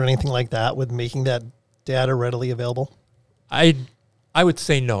risks or anything like that with making that data readily available? I would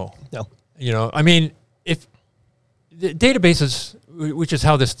say no. No. You know, I mean, if the databases, which is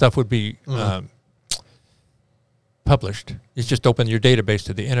how this stuff would be published, is just open your database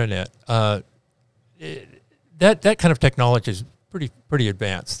to the internet. That kind of technology is pretty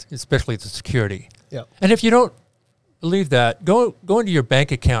advanced, especially the security. Yeah. And if you don't believe that, go into your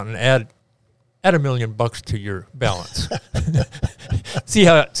bank account and add $1 million to your balance. see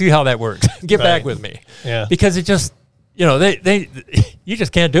how that works. Get back with me. Yeah. Because it just, you know, they you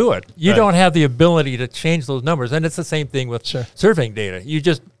just can't do it. You don't have the ability to change those numbers. And it's the same thing with surveying data. You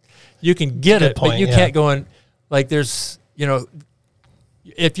can get it, but you can't go in, like there's, you know,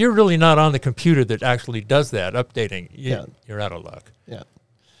 if you're really not on the computer that actually does that updating, you're out of luck. Yeah.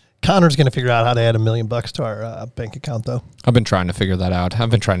 Connor's going to figure out how to add $1 million to our bank account, though. I've been trying to figure that out. I've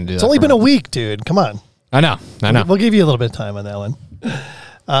been trying to do that. It's only been a week, dude. Come on. I know. We'll give you a little bit of time on that one.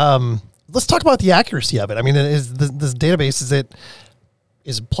 Let's talk about the accuracy of it. I mean, is this database, is it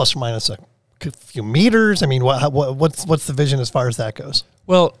plus or minus a few meters? I mean, what's the vision as far as that goes?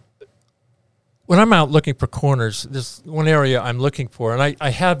 Well, when I'm out looking for corners, there's one area I'm looking for, and I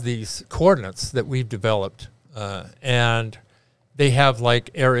have these coordinates that we've developed, and they have like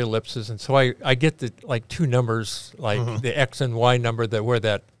area ellipses, and so I get the like two numbers, like the X and Y number where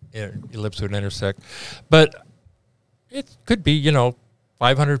that ellipse would intersect. But it could be, you know,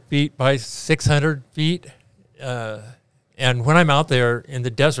 500 feet by 600 feet. And when I'm out there in the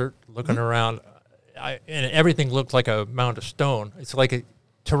desert looking around, and everything looks like a mound of stone. It's like a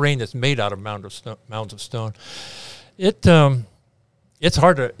terrain that's made out of mounds of stone. It's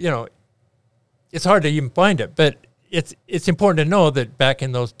hard to, you know, it's hard to even find it. But it's important to know that back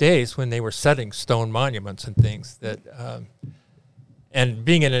in those days when they were setting stone monuments and things, that and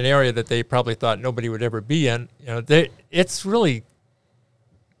being in an area that they probably thought nobody would ever be in, you know, it's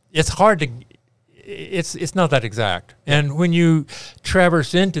hard to, it's not that exact. And when you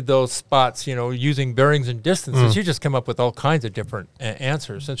traverse into those spots, you know, using bearings and distances, you just come up with all kinds of different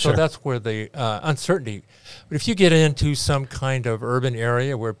answers. And so that's where the uncertainty. But if you get into some kind of urban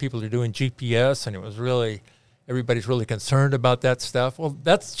area where people are doing GPS and it was really, everybody's really concerned about that stuff, well,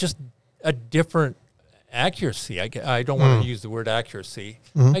 that's just a different accuracy. I don't want to use the word accuracy.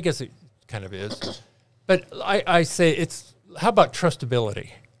 I guess it kind of is. But I say how about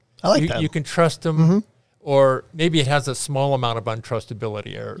trustability? I like that. You can trust them, or maybe it has a small amount of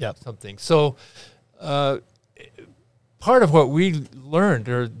untrustability or something. So part of what we learned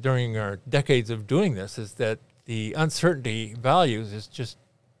during our decades of doing this is that the uncertainty values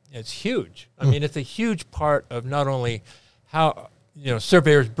it's huge. I mean, it's a huge part of not only how, you know,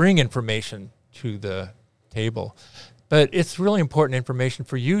 surveyors bring information to the table, but it's really important information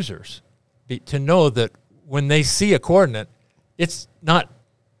for users to know that when they see a coordinate, it's not,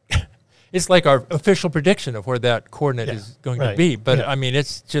 it's like our official prediction of where that coordinate is going to be. But I mean,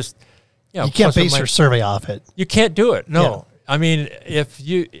 it's just, you know, you can't base your survey off it. You can't do it. No. Yeah. I mean,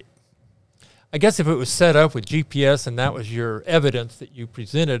 I guess if it was set up with GPS and that was your evidence that you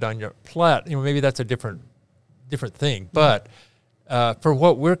presented on your plat, you know, maybe that's a different thing. But for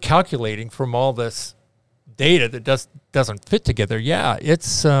what we're calculating from all this data that doesn't fit together,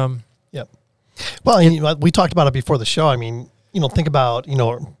 it's Well, we talked about it before the show. I mean, you know, think about, you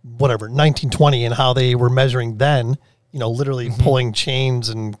know, whatever 1920 and how they were measuring then. You know, literally pulling chains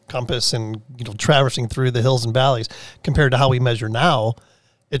and compass and, you know, traversing through the hills and valleys compared to how we measure now.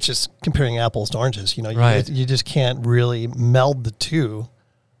 It's just comparing apples to oranges. You know, you just can't really meld the two.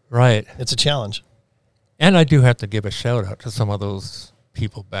 Right. It's a challenge. And I do have to give a shout out to some of those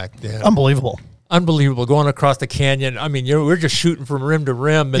people back then. Unbelievable. Unbelievable, going across the canyon. I mean, we're just shooting from rim to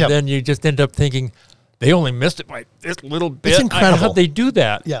rim, and then you just end up thinking, they only missed it by this little bit. It's incredible. How'd they do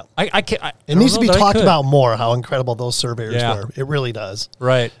that? Yeah. I can't. It needs to be talked about more, how incredible those surveyors were. It really does.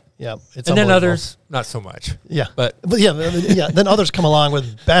 Right. Yeah. It's and then others, not so much. Yeah. But then others come along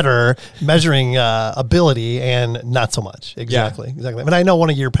with better measuring ability and not so much. Exactly. Exactly. I mean, I know one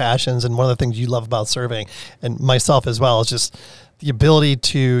of your passions and one of the things you love about surveying, and myself as well, is just the ability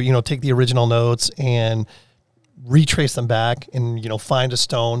to, take the original notes and retrace them back and, find a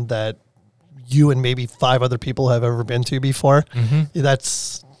stone that you and maybe 5 other people have ever been to before. Mm-hmm.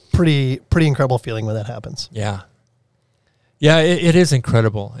 That's pretty incredible feeling when that happens. Yeah. Yeah, it is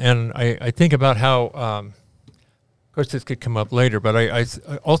incredible. And I think about how, of course this could come up later, but I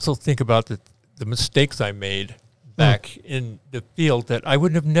also think about the mistakes I made back in the field that I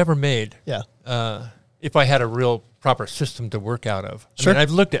would have never made. Yeah. If I had a real proper system to work out of. Sure. I mean,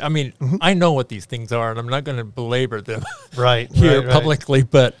 I've looked at, I know what these things are, and I'm not going to belabor them here publicly,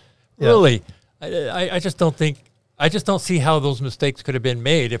 but really, I just don't see how those mistakes could have been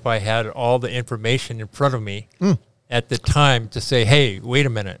made if I had all the information in front of me at the time to say, hey, wait a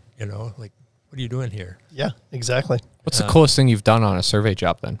minute, what are you doing here? Yeah, exactly. What's the coolest thing you've done on a survey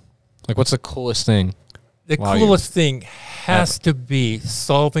job then? Like, what's the coolest thing? The coolest thing has to be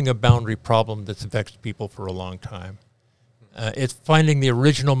solving a boundary problem that's vexed people for a long time. It's finding the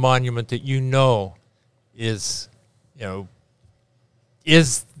original monument that is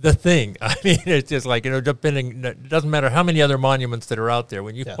the thing. I mean, it's just like, depending, it doesn't matter how many other monuments that are out there.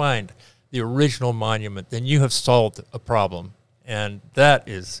 When you find the original monument, then you have solved a problem. And that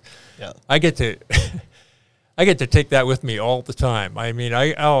is, I get to take that with me all the time. I mean,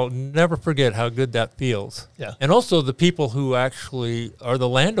 I'll never forget how good that feels. Yeah. And also the people who actually are the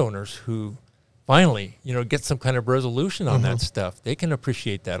landowners who finally, get some kind of resolution on that stuff. They can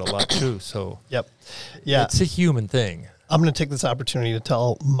appreciate that a lot too. So it's a human thing. I'm going to take this opportunity to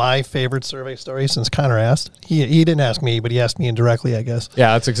tell my favorite survey story since Connor asked. He didn't ask me, but he asked me indirectly, I guess.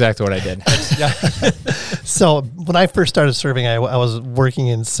 Yeah, that's exactly what I did. So when I first started surveying, I was working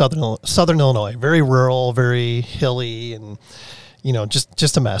in southern Illinois, very rural, very hilly, and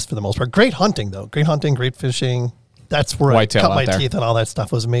just a mess for the most part. Great hunting though, great fishing. That's where Whitetail I cut my teeth, and all that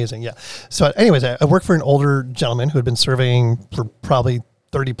stuff was amazing. Yeah. So anyways, I worked for an older gentleman who had been surveying for probably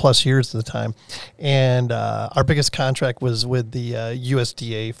 30 plus years at the time. And our biggest contract was with the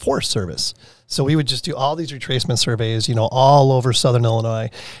USDA Forest Service. So we would just do all these retracement surveys, all over Southern Illinois.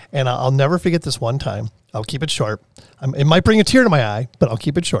 And I'll never forget this one time. I'll keep it short. It might bring a tear to my eye, but I'll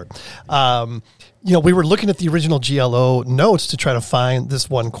keep it short. We were looking at the original GLO notes to try to find this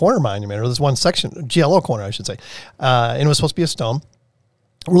one corner monument, or this one section, GLO corner, I should say. And it was supposed to be a stone.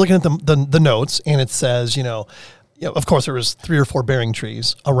 We're looking at the notes, and it says, of course, there was 3 or 4 bearing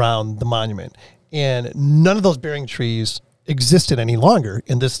trees around the monument, and none of those bearing trees existed any longer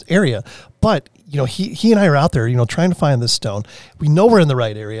in this area. But he and I are out there, trying to find this stone. We know we're in the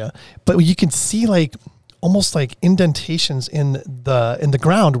right area, but you can see almost like indentations in the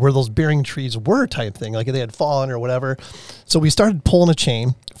ground where those bearing trees were, type thing, like they had fallen or whatever. So we started pulling a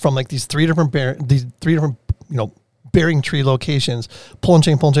chain from these three different bearing tree locations, pulling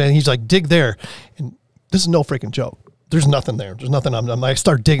chain. And he's like, dig there, and this is no freaking joke. There's nothing there. There's nothing. I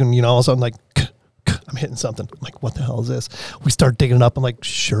start digging, so I'm like, I'm hitting something. I'm like, what the hell is this? We start digging it up. I'm like,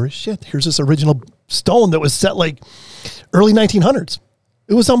 sure as shit. Here's this original stone that was set early 1900s.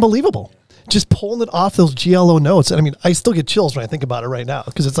 It was unbelievable. Just pulling it off those GLO notes. And I mean, I still get chills when I think about it right now,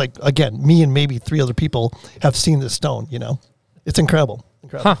 because it's like, again, me and maybe 3 other people have seen this stone, It's incredible.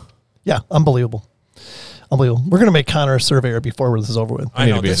 Huh. Yeah, unbelievable. We're going to make Connor a surveyor before this is over with. I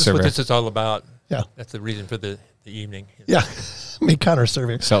know. This is what this is all about. Yeah. That's the reason for the evening. Yeah. Make Connor a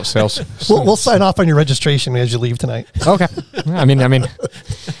surveyor. Sales. We'll sign off on your registration as you leave tonight. Okay. I mean.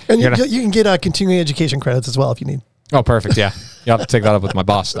 And you can get continuing education credits as well if you need. Oh, perfect. Yeah. You'll have to take that up with my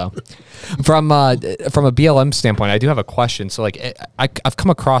boss, though. From a BLM standpoint, I do have a question. So, I've come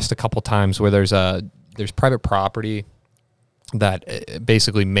across a couple times where there's private property that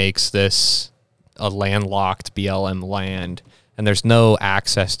basically makes this a landlocked BLM land, and there's no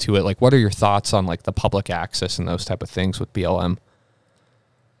access to it. What are your thoughts on the public access and those type of things with BLM?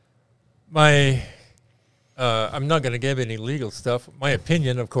 I'm not going to give any legal stuff. My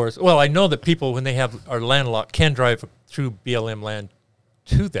opinion, of course. Well, I know that people, when they are landlocked, can drive through BLM land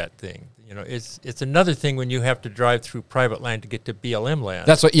to that thing. It's another thing when you have to drive through private land to get to BLM land.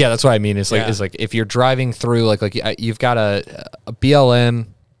 That's what I mean. It's if you're driving through, you've got a BLM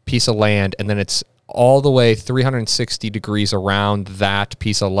piece of land, and then it's all the way 360 degrees around that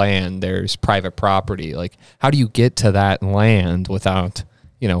piece of land, there's private property. Like, how do you get to that land without,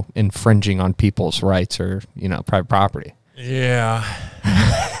 infringing on people's rights or, private property? Yeah.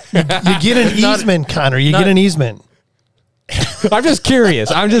 You get an easement, Connor. You get an easement. I'm just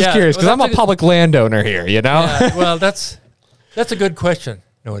curious. Curious because I'm a public landowner here, Yeah, well, that's a good question.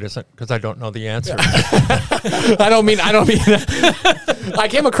 No, it isn't, because I don't know the answer. I don't mean I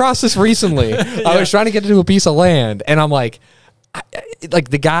came across this recently. I was trying to get into a piece of land, and I'm like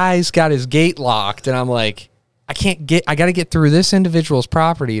the guy's got his gate locked, and I'm like, I got to get through this individual's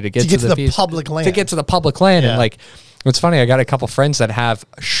property to get to the piece, public land. To get to the public land. And like, it's funny, I got a couple friends that have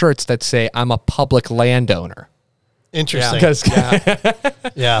shirts that say I'm a public landowner. Interesting.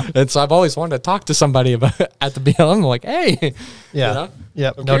 Yeah. And so I've always wanted to talk to somebody about at the BLM. I'm like, hey. Yeah.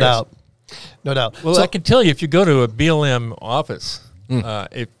 Yep. No doubt. No doubt. Well, I can tell you, if you go to a BLM office,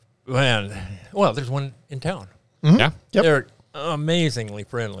 there's one in town. Mm-hmm. Yeah. Yep. They're amazingly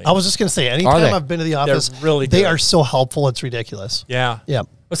friendly. I was just going to say, anytime I've been to the office, really they good. are so helpful. It's ridiculous. Yeah. Yeah.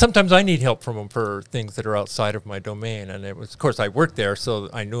 But sometimes I need help from them for things that are outside of my domain. And it was, of course, I worked there, so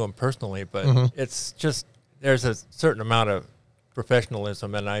I knew them personally. But it's just, there's a certain amount of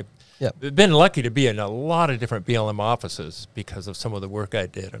professionalism. And I've been lucky to be in a lot of different BLM offices because of some of the work I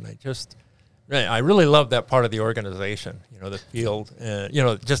did. And I really love that part of the organization, the field,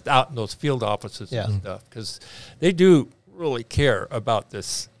 just out in those field offices and stuff, because they do really care about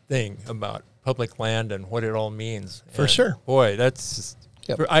this thing, about public land and what it all means. For sure. Boy, that's just,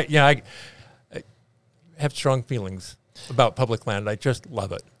 I have strong feelings about public land. I just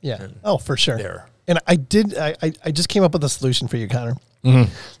love it. Yeah. And for sure. There. And I just came up with a solution for you, Connor.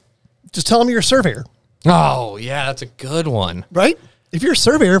 Mm-hmm. Just tell them you're a surveyor. Oh, yeah, that's a good one. Right? If you're a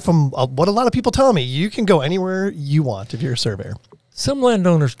surveyor, from what a lot of people tell me, you can go anywhere you want if you're a surveyor. Some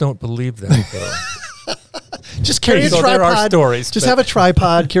landowners don't believe that, though. Just carry a tripod. There are stories. Just have a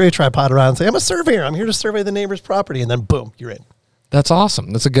tripod, carry a tripod around and say, I'm a surveyor. I'm here to survey the neighbor's property. And then boom, you're in. That's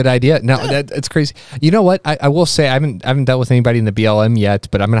awesome. That's a good idea. No, it's crazy. You know what? I will say I haven't dealt with anybody in the BLM yet,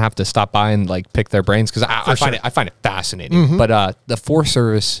 but I'm gonna have to stop by and like pick their brains because I find it fascinating. Mm-hmm. But the Forest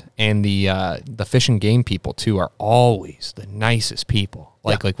Service and the Fish and Game people too are always the nicest people.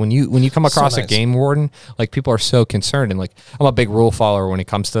 Like when you come across a game warden, like people are so concerned, and like I'm a big rule follower when it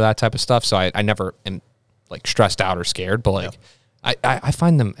comes to that type of stuff. So I never am like stressed out or scared, but like I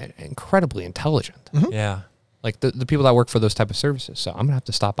find them incredibly intelligent. Mm-hmm. Yeah. Like the people that work for those type of services. So I'm going to have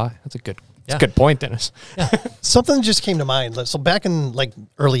to stop by. That's a good point, Dennis. Yeah. Something just came to mind. So back in like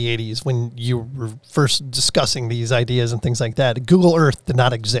early 80s when you were first discussing these ideas and things like that, Google Earth did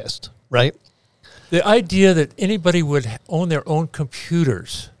not exist, right? The idea that anybody would own their own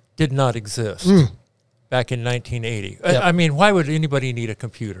computers did not exist back in 1980. Yep. I mean, why would anybody need a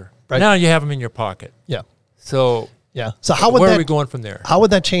computer? Right. Now you have them in your pocket. Yeah. So how would where are we going from there? How would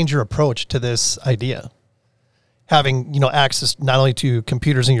that change your approach to this idea? Having, access not only to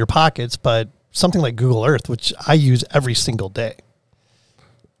computers in your pockets, but something like Google Earth, which I use every single day.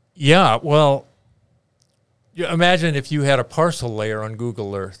 Yeah, well, imagine if you had a parcel layer on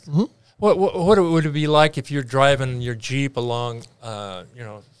Google Earth. Mm-hmm. What would it be like if you're driving your Jeep along,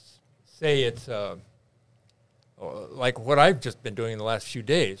 say it's like what I've just been doing the last few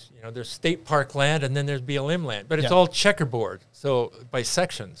days. There's state park land and then there's BLM land, but it's all checkerboard, so by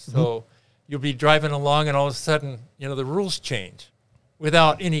sections. Mm-hmm. So you'll be driving along and all of a sudden, the rules change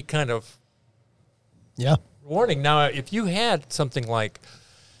without any kind of warning. Now, if you had something like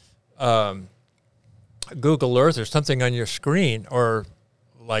Google Earth or something on your screen, or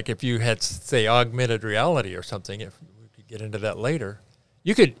like if you had, say, augmented reality or something, if we could get into that later,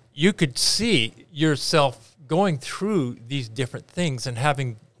 you could see yourself going through these different things and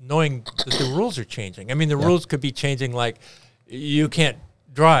knowing that the rules are changing. I mean, the rules could be changing, like you can't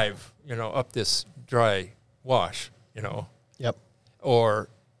drive up this dry wash, Yep. Or,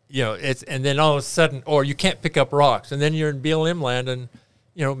 and then all of a sudden, or you can't pick up rocks, and then you're in BLM land and,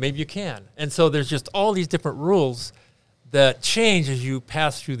 maybe you can. And so there's just all these different rules that change as you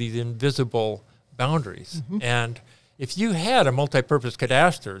pass through these invisible boundaries. Mm-hmm. And if you had a multipurpose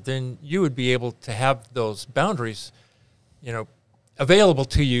cadastre, then you would be able to have those boundaries, available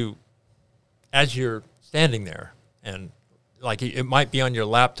to you as you're standing there. And like it might be on your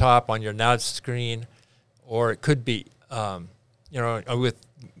laptop, on your nudge screen, or it could be, with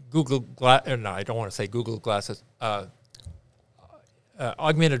Google no, I don't want to say Google glasses,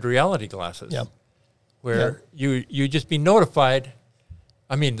 augmented reality glasses, where you just be notified.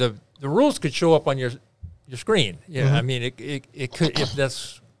 I mean, the rules could show up on your screen. Yeah, mm-hmm. I mean, it could, if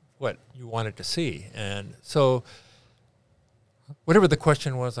that's what you wanted to see, and so. Whatever the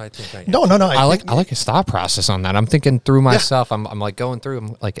question was, I think I No. I like a thought process on that. I'm thinking through myself. I'm like going through.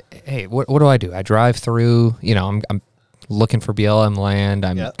 I'm like, hey, what do? I drive through. I'm looking for BLM land.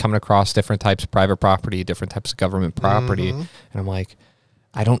 I'm coming across different types of private property, different types of government property, and I'm like,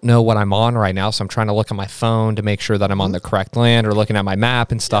 I don't know what I'm on right now, so I'm trying to look at my phone to make sure that I'm on the correct land, or looking at my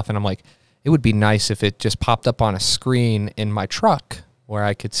map and stuff. And I'm like, it would be nice if it just popped up on a screen in my truck where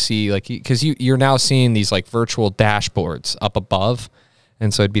I could see, like, because you're now seeing these like virtual dashboards up above.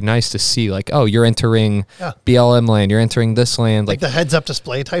 And so it'd be nice to see, like, oh, you're entering BLM land, you're entering this land. Like the heads-up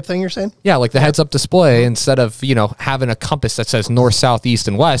display type thing you're saying? Yeah, like the heads-up display, instead of, having a compass that says north, south, east,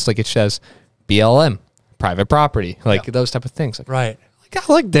 and west, like it says BLM, private property, like those type of things. Like, Right. I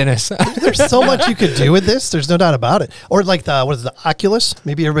like Dennis. There's so much you could do with this. There's no doubt about it. Or like the Oculus?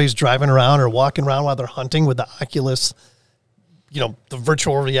 Maybe everybody's driving around or walking around while they're hunting with the Oculus, the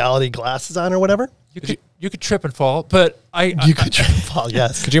virtual reality glasses on or whatever. You could trip and fall, but You could trip and fall,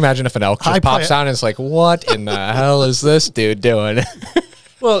 yes. Could you imagine if an elk just pops out and it's like, what in the hell is this dude doing?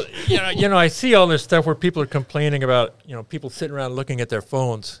 Well, I see all this stuff where people are complaining about, people sitting around looking at their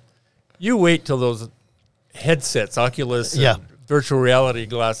phones. You wait till those headsets, Oculus, and virtual reality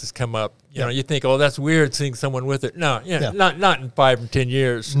glasses come up. You think, oh, that's weird seeing someone with it. No, not in 5 or 10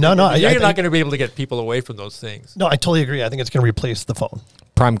 years. No, you're not going to be able to get people away from those things. No, I totally agree. I think it's going to replace the phone.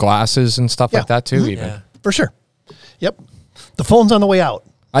 Prime glasses and stuff like that too, even. Yeah. For sure. Yep. The phone's on the way out.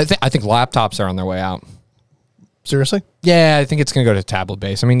 I think laptops are on their way out. Seriously? Yeah, I think it's going to go to tablet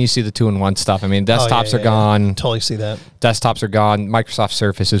base. I mean, you see the 2-in-1 stuff. I mean, desktops are gone. Totally see that. Desktops are gone. Microsoft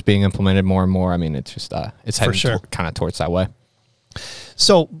Surface is being implemented more and more. I mean, it's just it's heading kind of towards that way.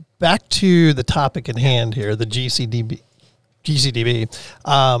 So back to the topic at hand here, the GCDB.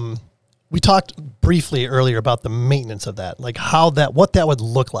 We talked briefly earlier about the maintenance of that, like what that would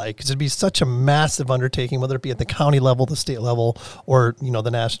look like, because it'd be such a massive undertaking, whether it be at the county level, the state level, or the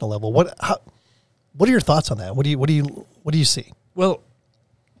national level. What are your thoughts on that? What do you see? Well,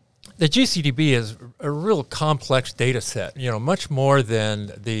 the GCDB is a real complex data set. Much more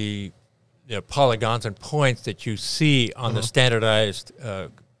than the polygons and points that you see on the standardized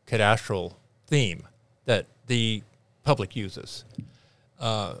cadastral theme that the public uses.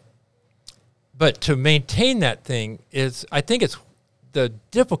 But to maintain that thing I think it's the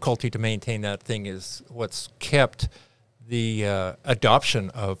difficulty to maintain that thing is what's kept the adoption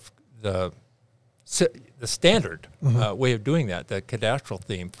of the standard way of doing that, the cadastral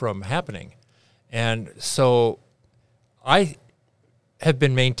theme, from happening. And so I have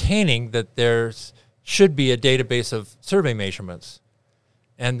been maintaining that should be a database of survey measurements,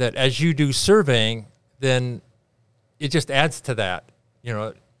 and that as you do surveying, then it just adds to that.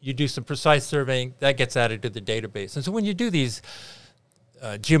 You do some precise surveying, that gets added to the database. And so when you do these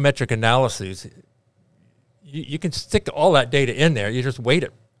geometric analyses, you can stick all that data in there. You just weight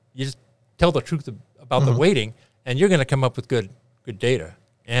it. You just tell the truth about the weighting, and you're going to come up with good data.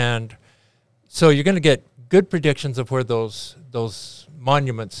 And so you're going to get good predictions of where those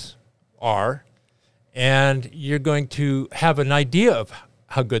monuments are, and you're going to have an idea of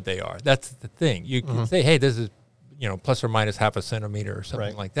how good they are. That's the thing. You can say, hey, this is plus or minus half a centimeter or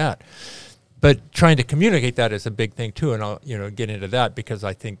something like that. But trying to communicate that is a big thing too, and I'll get into that because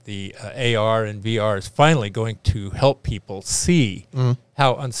I think the AR and VR is finally going to help people see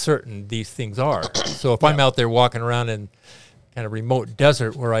how uncertain these things are. So if I'm out there walking around in kind of remote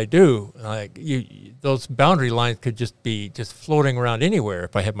desert where I do, like those boundary lines could just be floating around anywhere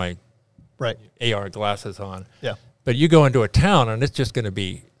if I have my AR glasses on. Yeah. But you go into a town and it's just going to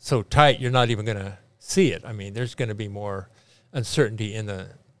be so tight you're not even going to see it. I mean, there's going to be more uncertainty in the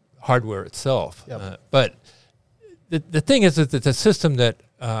hardware itself. But the thing is that the system that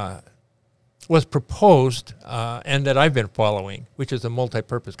was proposed and that I've been following, which is a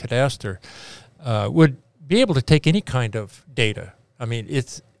multipurpose cadastre, would be able to take any kind of data. I mean,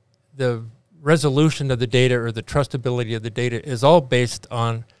 it's the resolution of the data or the trustability of the data is all based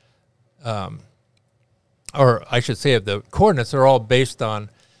on, or I should say of the coordinates are all based on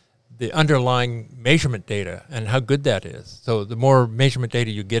the underlying measurement data and how good that is. So the more measurement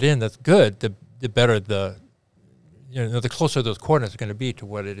data you get in that's good, the better the closer those coordinates are going to be to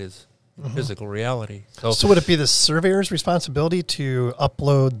what it is in physical reality. So would it be the surveyor's responsibility to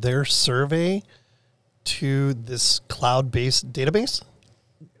upload their survey to this cloud-based database?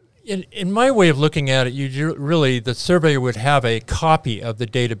 In my way of looking at it, the surveyor would have a copy of the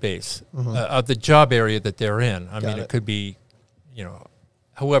database of the job area that they're in. I mean, it could be,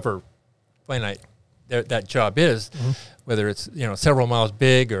 however finite that job is, whether it's several miles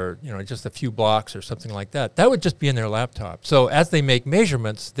big or just a few blocks or something like that. That would just be in their laptop. So as they make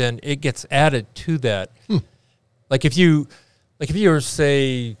measurements, then it gets added to that. Like if you like if you were,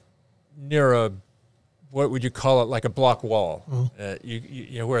 say, near a, what would you call it, like a block wall,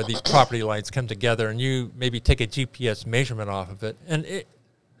 you know, where these property lines come together, and you maybe take a GPS measurement off of it, and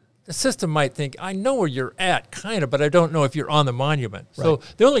the system might think, I know where you're at, kind of, but I don't know if you're on the monument. Right. So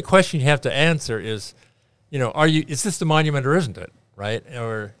the only question you have to answer is, you know, is this the monument or isn't it, right?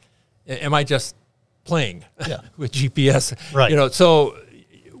 Or am I just playing with GPS? Right. You know, so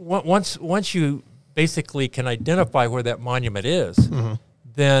once you basically can identify where that monument is,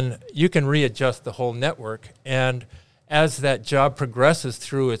 then you can readjust the whole network. And as that job progresses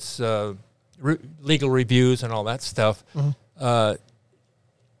through its legal reviews and all that stuff,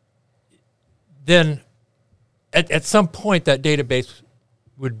 then at some point that database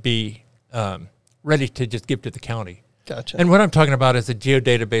would be ready to just give to the county. Gotcha. And what I'm talking about is a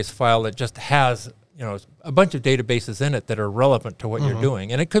geodatabase file that just has, you know, a bunch of databases in it that are relevant to what you're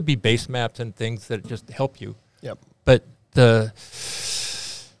doing. And it could be base maps and things that just help you. Yep. But the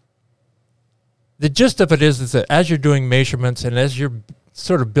gist of it is that as you're doing measurements and as you're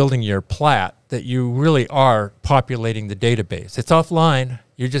sort of building your plat, that you really are populating the database. It's offline.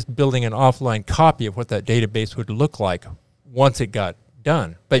 You're just building an offline copy of what that database would look like once it got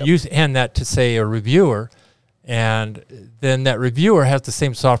done. But you hand that to, say, a reviewer, and then that reviewer has the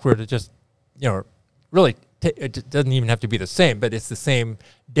same software to just, you know, really, it doesn't even have to be the same, but it's the same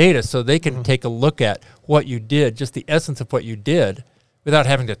data, so they can take a look at what you did, just the essence of what you did, without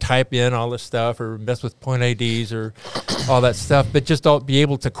having to type in all this stuff or mess with point IDs or all that stuff, but just be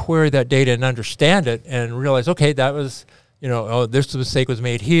able to query that data and understand it and realize, okay, that was, you know, oh, this mistake was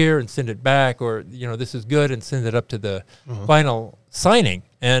made here, and send it back, or, you know, this is good, and send it up to the final signing.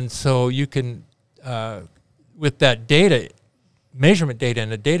 And so you can, with that data, measurement data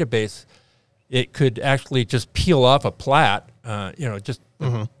in a database, it could actually just peel off a plat, you know, just,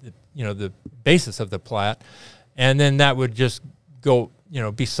 you know, the basis of the plat, and then that would just go, you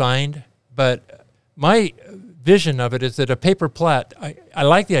know, be signed. But my vision of it is that a paper plat, I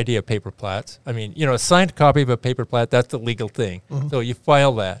like the idea of paper plats. I mean, you know, a signed copy of a paper plat, that's the legal thing. So you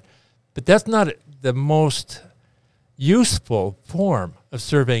file that. But that's not the most useful form of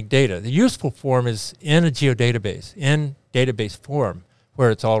surveying data. The useful form is in a geodatabase, in database form,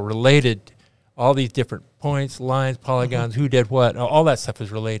 where it's all related, all these different points, lines, polygons, who did what, all that stuff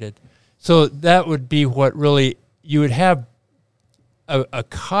is related. So that would be what really, you would have a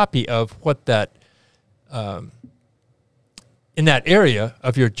copy of what that, in that area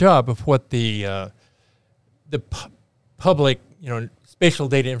of your job, of what the public, you know, spatial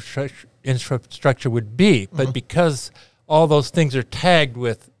data infrastructure would be. But because all those things are tagged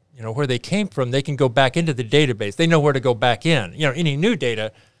with, you know, where they came from, they can go back into the database. They know where to go back in. You know, any new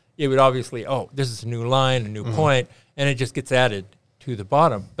data, it would obviously, oh, this is a new line, a new point, and it just gets added to the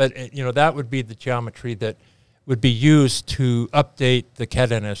bottom. But, you know, that would be the geometry that would be used to update the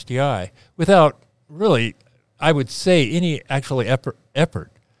CadNSDI without really, I would say, any actually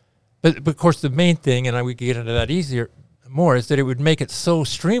effort. But of course, the main thing, and we could get into that more, is that it would make it so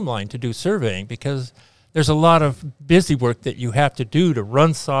streamlined to do surveying, because there's a lot of busy work that you have to do to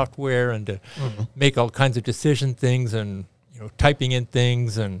run software and to make all kinds of decision things, and, you know, typing in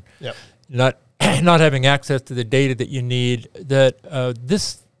things, and not having access to the data that you need. That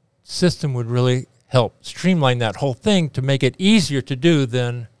this system would really help streamline that whole thing to make it easier to do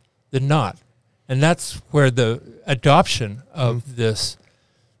than not. And that's where the adoption of this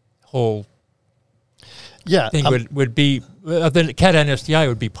whole thing would be, the CadNSDI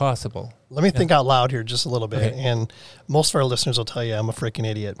would be possible. Let me think out loud here just a little bit. Okay. And most of our listeners will tell you I'm a freaking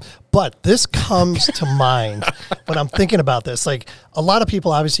idiot. But this comes to mind when I'm thinking about this. Like, a lot of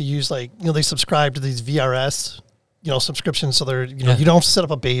people obviously use, like, you know, they subscribe to these VRS, you know, subscriptions. So they're, you know, you don't set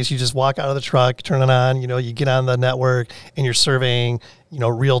up a base. You just walk out of the truck, turn it on, you know, you get on the network, and you're surveying, you know,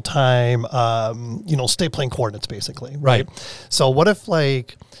 real time, you know, state plane coordinates, basically. Right. So what if,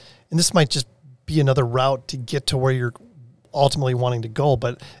 like, and this might just be another route to get to where you're ultimately wanting to go,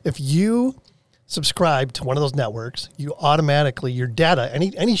 but if you subscribe to one of those networks, you automatically, your data,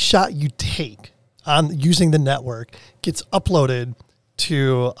 any shot you take on using the network gets uploaded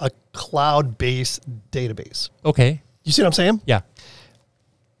to a cloud-based database. Okay. You see what I'm saying? Yeah.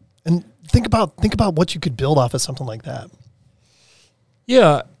 And think about what you could build off of something like that.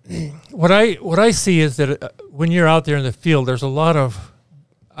 Yeah. What I see is that when you're out there in the field, there's a lot of,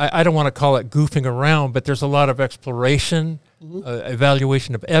 I don't want to call it goofing around, but there's a lot of exploration,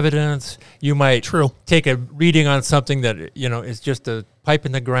 evaluation of evidence. You might take a reading on something that, you know, is just a pipe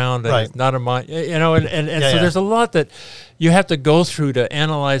in the ground, and it's not a mine, you know, and so there's a lot that you have to go through to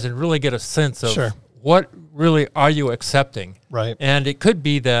analyze and really get a sense of what really are you accepting. Right. And it could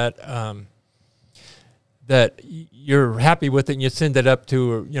be that that you're happy with it and you send it up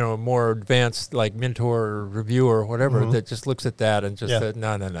to, a more advanced like mentor or reviewer or whatever that just looks at that and just said,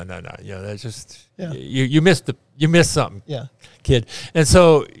 no. That's just, you missed something, kid. And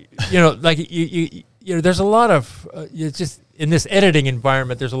so, like there's a lot of, it's just in this editing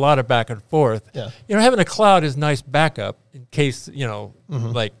environment, there's a lot of back and forth. Yeah. Having a cloud is nice backup in case,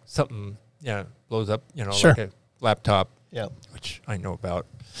 like something, blows up, Sure. like a laptop, which I know about.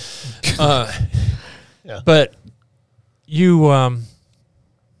 But you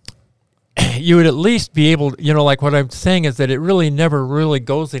you would at least be able, like what I'm saying is that it really never really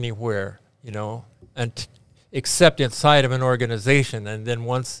goes anywhere, and except inside of an organization. And then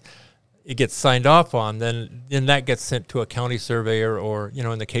once it gets signed off on, then that gets sent to a county surveyor, or,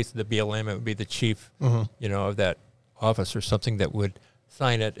 in the case of the BLM, it would be the chief, of that office or something that would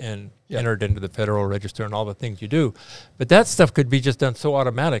sign it and enter it into the Federal Register and all the things you do. But that stuff could be just done so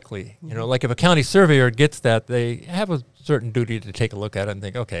automatically. Like if a county surveyor gets that, they have a certain duty to take a look at it and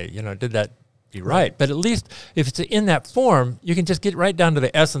think, okay, did that be right? But at least if it's in that form, you can just get right down to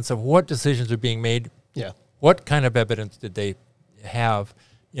the essence of what decisions are being made. Yeah. What kind of evidence did they have?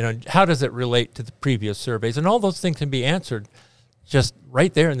 How does it relate to the previous surveys? And all those things can be answered just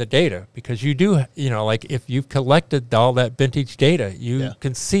right there in the data, because you do, like if you've collected all that vintage data, you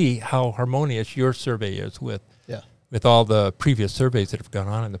can see how harmonious your survey is with all the previous surveys that have gone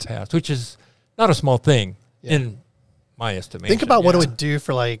on in the past, which is not a small thing in my estimation. Think about what it would do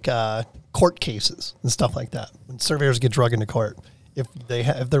for like court cases and stuff like that when surveyors get drug into court. If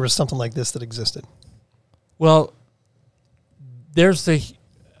there was something like this that existed. Well, there's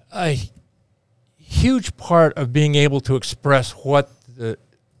a huge part of being able to express what the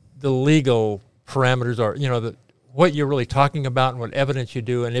legal parameters are, what you're really talking about and what evidence you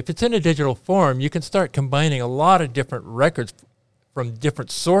do. And if it's in a digital form, you can start combining a lot of different records from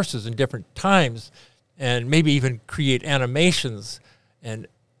different sources and different times, and maybe even create animations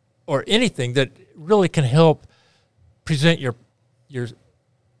or anything that really can help present your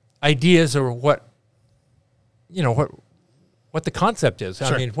ideas, or what the concept is. Sure.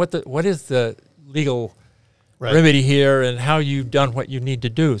 I mean, what is the legal Right. remedy here, and how you've done what you need to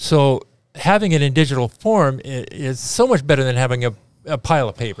do. So having it in digital form is so much better than having a pile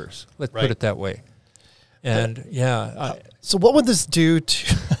of papers. Let's put it that way. And so what would this do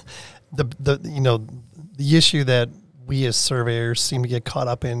to the issue that we as surveyors seem to get caught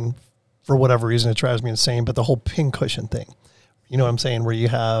up in for whatever reason? It drives me insane, but the whole pin cushion thing, you know what I'm saying, where you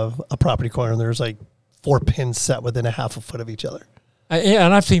have a property corner and there's like 4 pins set within a half a foot of each other.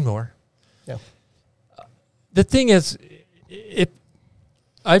 And I've seen more. Yeah. The thing is,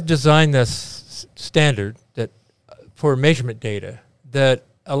 I've designed this standard that for measurement data that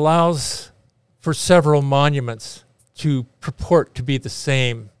allows for several monuments to purport to be the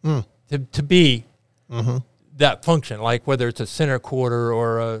same, to be that function, like whether it's a center quarter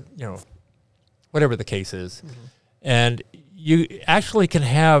or whatever the case is. And you actually can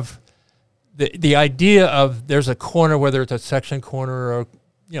have the idea of there's a corner, whether it's a section corner or,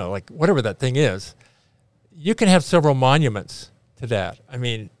 like whatever that thing is, you can have several monuments to that. I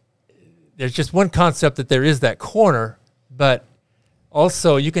mean, there's just one concept that there is that corner, but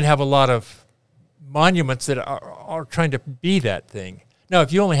also you can have a lot of monuments that are trying to be that thing. Now,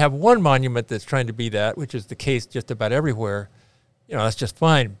 if you only have one monument that's trying to be that, which is the case just about everywhere, that's just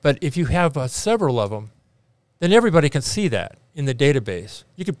fine. But if you have several of them, then everybody can see that in the database.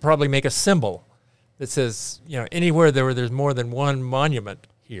 You could probably make a symbol that says, anywhere there's more than one monument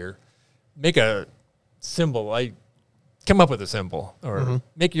here, make a symbol. I come up with a symbol or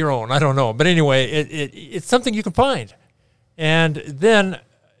make your own. I don't know. But anyway, it's something you can find. And then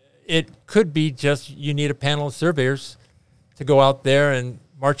it could be just you need a panel of surveyors to go out there and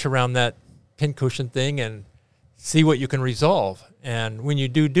march around that pincushion thing and see what you can resolve. And when you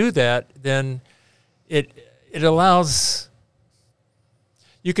do that, then it allows,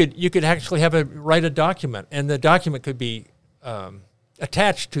 you could actually write a document, and the document could be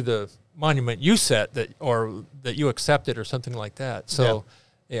attached to the monument you set that you accepted or something like that. So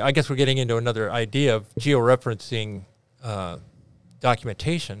I guess we're getting into another idea of georeferencing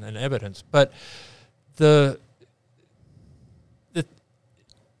documentation and evidence. But the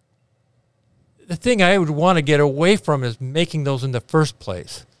thing I would want to get away from is making those in the first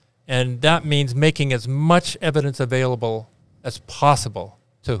place. And that means making as much evidence available as possible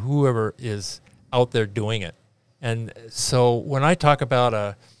to whoever is out there doing it. And so when I talk about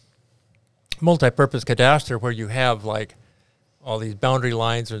a multipurpose cadastre where you have like all these boundary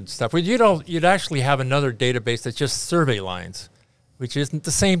lines and stuff, well, you'd actually have another database that's just survey lines, which isn't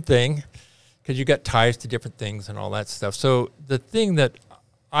the same thing because you got ties to different things and all that stuff. So the thing that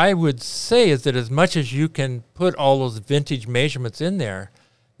I would say is that as much as you can put all those vintage measurements in there,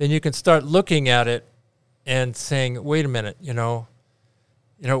 then you can start looking at it and saying, wait a minute,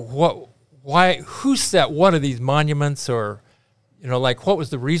 who set one of these monuments, or, like, what was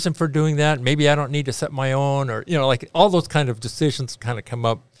the reason for doing that? Maybe I don't need to set my own, or, like all those kind of decisions kind of come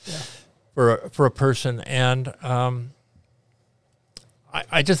up for a person. And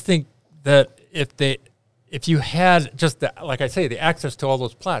I just think that if you had just like I say, the access to all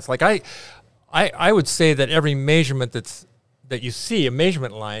those plats, like I would say that every measurement that you see, a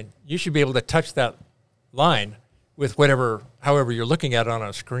measurement line, you should be able to touch that line with however you're looking at it on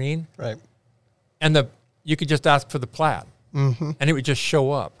a screen. Right. And you could just ask for the plat, and it would just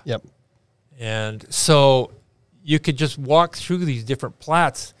show up. Yep. And so you could just walk through these different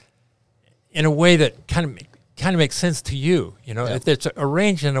plats in a way that kind of makes sense to you. If it's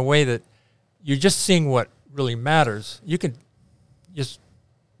arranged in a way that you're just seeing what really matters, you can just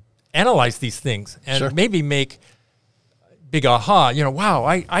analyze these things and maybe make big aha. Wow,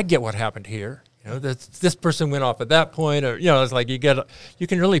 I get what happened here. This person went off at that point, or it's like you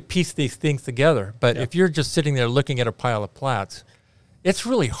can really piece these things together. But if you're just sitting there looking at a pile of plats, it's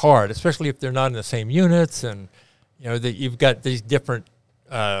really hard, especially if they're not in the same units, and that you've got these different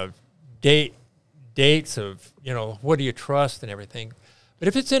dates of what do you trust and everything. But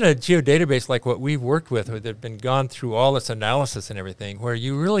if it's in a geodatabase like what we've worked with, where they've been gone through all this analysis and everything, where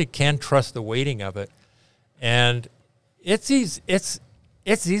you really can trust the weighting of it, and it's easy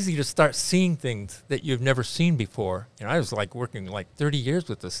to start seeing things that you've never seen before. I was like working like 30 years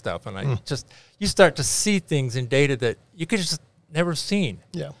with this stuff, and you start to see things in data that you could just never seen.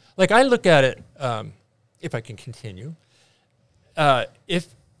 Yeah. Like I look at it, if I can continue, if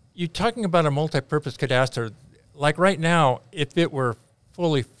you're talking about a multi-purpose cadastre, like right now, if it were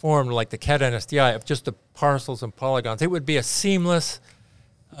fully formed like the CadNSDI of just the parcels and polygons, it would be a seamless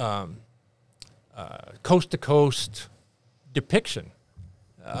coast-to-coast depiction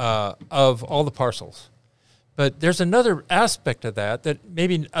of all the parcels. But there's another aspect of that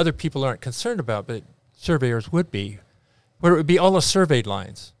maybe other people aren't concerned about, but surveyors would be, where it would be all the surveyed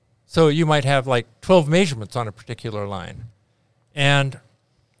lines. So you might have like 12 measurements on a particular line. And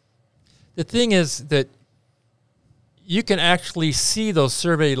the thing is that you can actually see those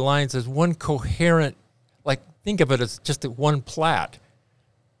surveyed lines as one coherent, like think of it as just one plat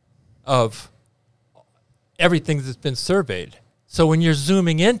of everything that's been surveyed. So when you're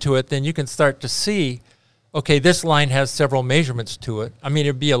zooming into it, then you can start to see, okay, this line has several measurements to it. I mean,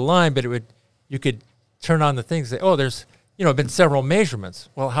 it'd be a line, but you could turn on the things and say, oh, there's been several measurements.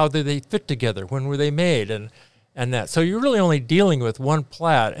 Well, how did they fit together? When were they made? And that. So you're really only dealing with one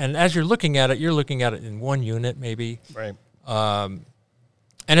plat. And as you're looking at it in one unit maybe. Right. And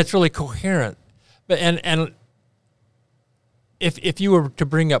it's really coherent. But and if you were to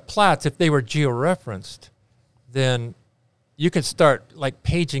bring up plats, if they were georeferenced, then you could start like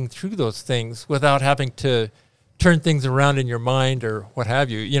paging through those things without having to turn things around in your mind or what have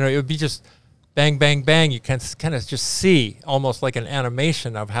you. It would be just bang, bang, bang. You can kind of just see almost like an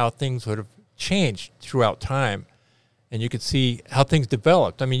animation of how things would have changed throughout time, and you could see how things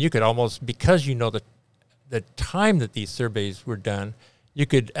developed. I mean, you could almost, because the time that these surveys were done, you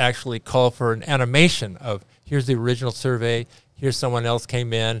could actually call for an animation of here's the original survey, here's someone else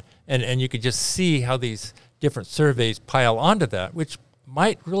came in, and you could just see how these different surveys pile onto that, which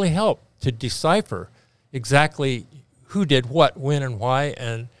might really help to decipher exactly who did what, when, and why.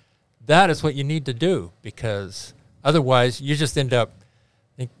 And that is what you need to do, because otherwise you just end up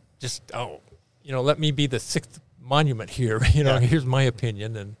let me be the sixth monument here. Here's my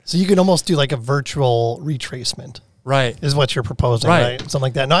opinion. And so you can almost do like a virtual retracement. Right. Is what you're proposing, right? Something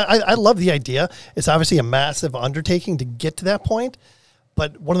like that. No, I love the idea. It's obviously a massive undertaking to get to that point.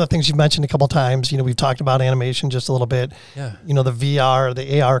 But one of the things you've mentioned a couple of times, we've talked about animation just a little bit. Yeah. The VR,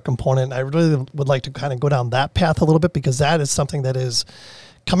 the AR component. I really would like to kind of go down that path a little bit, because that is something that is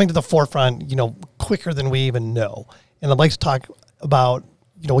coming to the forefront, quicker than we even know. And I'd like to talk about,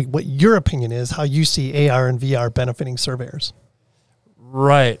 what your opinion is, how you see AR and VR benefiting surveyors.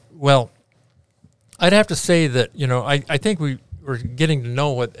 Right. Well, I'd have to say that, I think we're getting to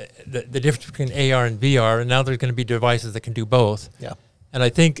know what the difference between AR and VR, and now there's going to be devices that can do both. Yeah. And I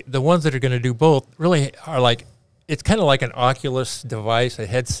think the ones that are going to do both really are like, it's kind of like an Oculus device, a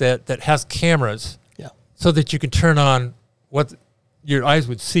headset that has cameras. Yeah. So that you can turn on what your eyes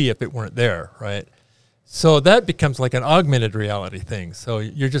would see if it weren't there, right? So that becomes like an augmented reality thing. So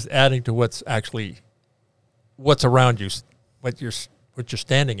you're just adding to what's around you, what you're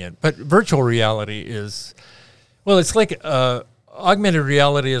standing in. But virtual reality is, well, it's like augmented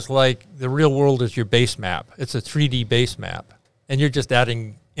reality is like the real world is your base map. It's a 3D base map, and you're just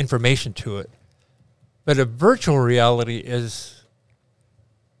adding information to it. But a virtual reality is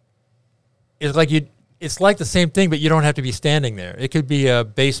like it's like the same thing, but you don't have to be standing there. It could be a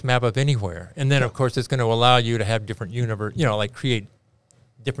base map of anywhere. And then, of course, it's going to allow you to have different like create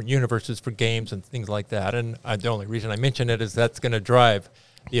different universes for games and things like that. And the only reason I mention it is that's going to drive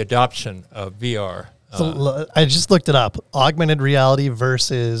the adoption of VR. So I just looked it up. Augmented reality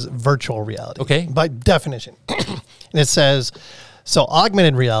versus virtual reality. Okay. By definition. And it says, so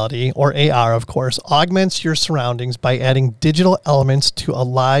augmented reality, or AR, of course, augments your surroundings by adding digital elements to a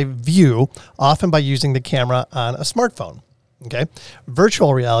live view, often by using the camera on a smartphone. Okay.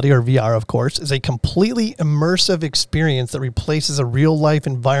 Virtual reality, or VR, of course, is a completely immersive experience that replaces a real-life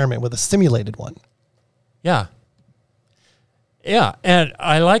environment with a simulated one. Yeah. Yeah, and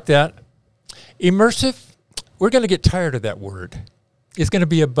I like that. Immersive, we're going to get tired of that word. It's going to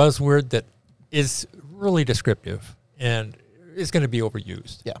be a buzzword that is really descriptive, and it's going to be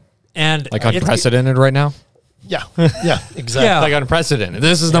overused. Yeah. And Like unprecedented right now? Yeah. Yeah, exactly. Yeah. Like unprecedented.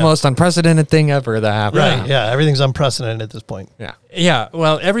 This is the most unprecedented thing ever that happened. Right. Yeah. Everything's unprecedented at this point. Yeah. Yeah,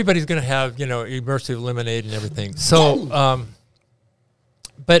 well, everybody's going to have, immersive lemonade and everything. So,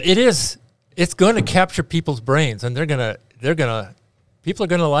 but it's going to capture people's brains, and people are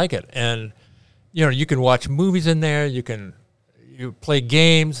going to like it. And, you can watch movies in there. You play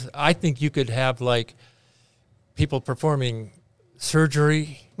games. I think you could have like people performing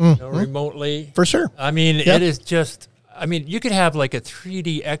surgery remotely. For sure. I mean, Yep. it is just, you could have like a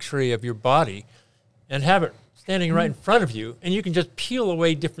 3D x-ray of your body and have it standing right in front of you, and you can just peel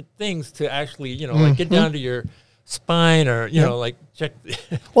away different things to actually, like get down to your spine or, like check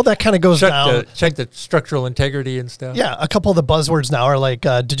Well, that kind of goes down. check the structural integrity and stuff. Yeah. A couple of the buzzwords now are like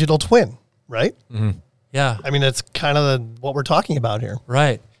digital twin, right? Mm-hmm. Yeah. I mean, that's kind of what we're talking about here.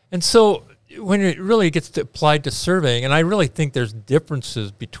 Right. And so when it really gets applied to surveying, and I really think there's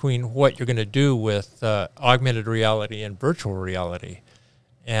differences between what you're going to do with augmented reality and virtual reality.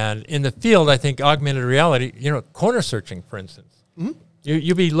 And in the field, I think augmented reality, corner searching, for instance. Mm-hmm.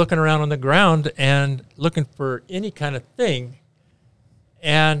 You'll be looking around on the ground and looking for any kind of thing,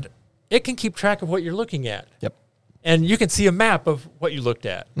 and it can keep track of what you're looking at. Yep. And you can see a map of what you looked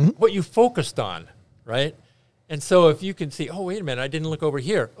at, what you focused on, right? And so if you can see, oh, wait a minute, I didn't look over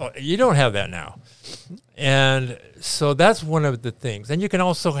here. Oh, you don't have that now. And so that's one of the things. And you can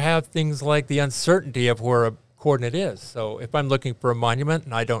also have things like the uncertainty of where a coordinate is. So if I'm looking for a monument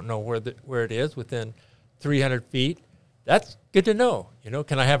and I don't know where it is within 300 feet, that's good to know.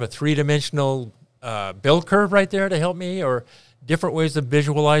 Can I have a three-dimensional bell curve right there to help me, or different ways of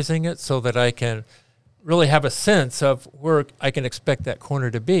visualizing it so that I can really have a sense of where I can expect that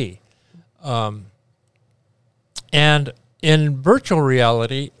corner to be. And in virtual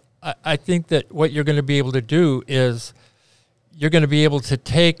reality, I think that what you're going to be able to do is you're going to be able to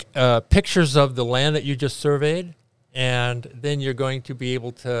take pictures of the land that you just surveyed, and then you're going to be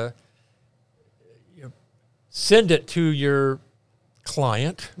able to send it to your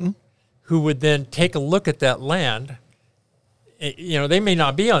client, who would then take a look at that land. They may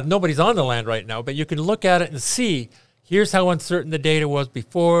not be nobody's on the land right now, but you can look at it and see, here's how uncertain the data was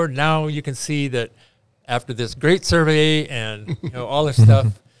before. Now you can see that after this great survey and all this stuff,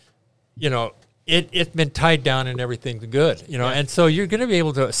 it's been tied down and everything's good. And so you're going to be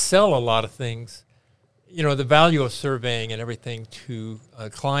able to sell a lot of things, the value of surveying and everything to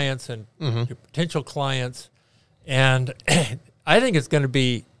clients and to potential clients. And I think it's going to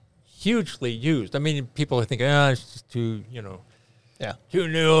be hugely used. I mean, people are thinking, it's just too, too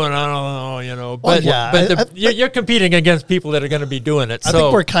new, and I don't know, But, you're competing against people that are going to be doing it. I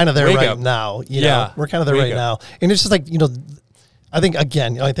think we're kind of there right now. We're kind of there right now. And it's just like, I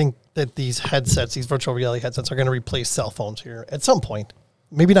think that these headsets, these virtual reality headsets, are going to replace cell phones here at some point.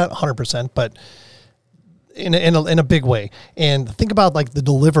 Maybe not 100%, but in a big way. And think about like the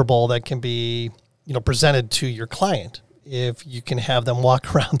deliverable that can be, presented to your client. If you can have them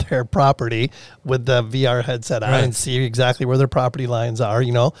walk around their property with the VR headset on and see exactly where their property lines are,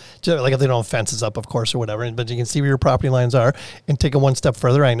 just like if they don't have fences up, of course, or whatever, but you can see where your property lines are and take it one step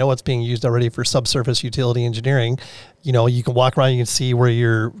further. I know it's being used already for subsurface utility engineering. You can walk around, you can see where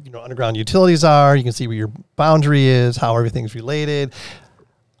your underground utilities are, you can see where your boundary is, how everything's related.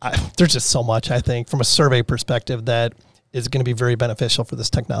 There's just so much, I think, from a survey perspective that is going to be very beneficial for this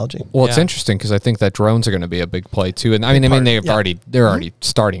technology. Well, it's interesting because I think that drones are going to be a big play too. And they're already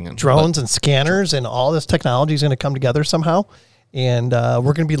starting in drones and scanners, and all this technology is going to come together somehow. And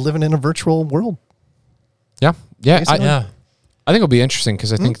we're going to be living in a virtual world. Yeah. I think it'll be interesting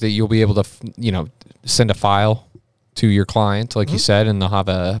because I think that you'll be able to, send a file to your client, like you said, and they'll have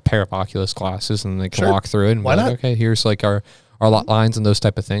a pair of Oculus glasses and they can walk through it and Why not? okay, here's like our our lot lines and those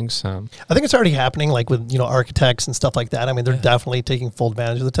type of things. I think it's already happening, like with, architects and stuff like that. I mean, they're definitely taking full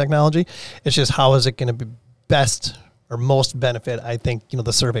advantage of the technology. It's just, how is it going to be best or most benefit, I think,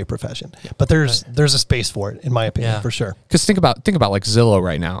 the survey profession. Yeah. But there's a space for it, in my opinion, for sure. Because think about like Zillow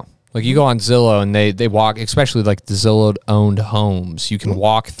right now. Like, you go on Zillow and they walk, especially like the Zillow-owned homes, you can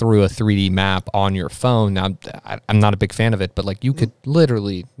walk through a 3D map on your phone. Now, I'm not a big fan of it, but like, you could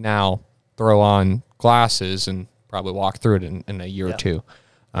literally now throw on glasses and probably walk through it in a year or two.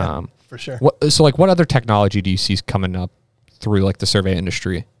 For sure. What other technology do you see coming up through like the survey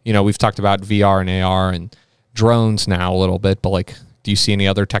industry? We've talked about VR and AR and drones now a little bit, but like, do you see any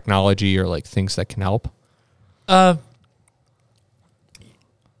other technology or like things that can help? Or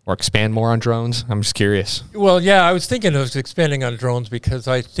expand more on drones? I'm just curious. Well, yeah, I was thinking of expanding on drones because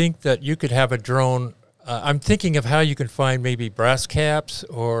I think that you could have a drone. I'm thinking of how you can find maybe brass caps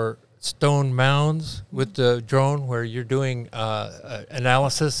or stone mounds with the drone, where you're doing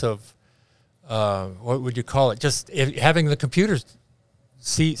analysis of what would you call it? Just having the computers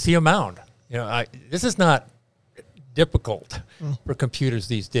see a mound. This is not difficult for computers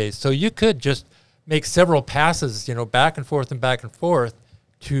these days. So you could just make several passes, back and forth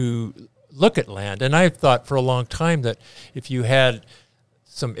to look at land. And I've thought for a long time that if you had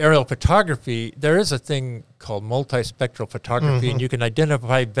some aerial photography, there is a thing called multispectral photography, and you can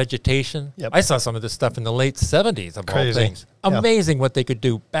identify vegetation. Yep. I saw some of this stuff in the late 70s, of all things. Amazing what they could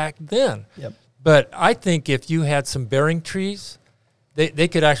do back then. Yep. But I think if you had some bearing trees, they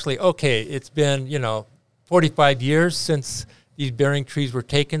could actually, it's been, 45 years since these bearing trees were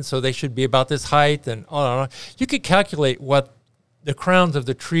taken, so they should be about this height, and on. You could calculate what the crowns of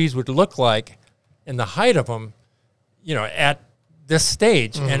the trees would look like and the height of them, at this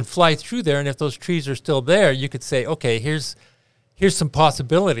stage, and fly through there. And if those trees are still there, you could say, okay, here's some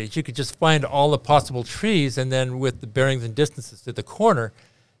possibilities. You could just find all the possible trees, and then with the bearings and distances to the corner,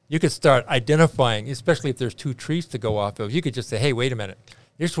 you could start identifying, especially if there's two trees to go off of. You could just say, hey, wait a minute,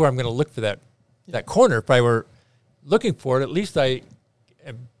 here's where I'm going to look for that corner. If I were looking for it, at least I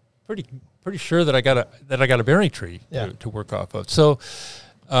am pretty sure that I got a bearing tree to work off of. So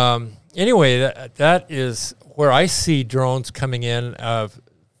anyway, that is where I see drones coming in, of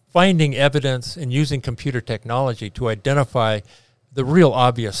finding evidence and using computer technology to identify the real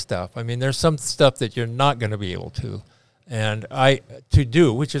obvious stuff. I mean, there's some stuff that you're not going to be able to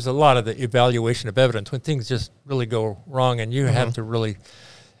do, which is a lot of the evaluation of evidence, when things just really go wrong and you have to really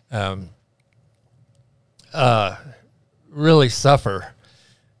really suffer.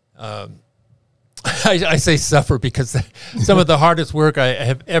 I say suffer because some of the hardest work I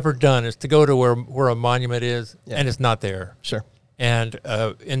have ever done is to go to where a monument is, and it's not there. Sure. And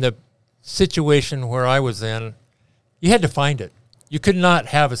in the situation where I was in, you had to find it. You could not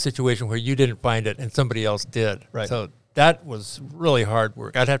have a situation where you didn't find it and somebody else did. Right. So that was really hard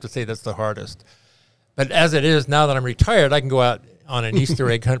work. I'd have to say that's the hardest. But as it is, now that I'm retired, I can go out on an Easter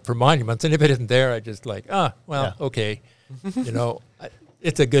egg hunt for monuments, and if it isn't there, I just okay.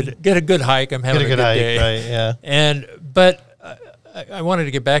 It's a good hike. I'm having a good day. Right, yeah. But I wanted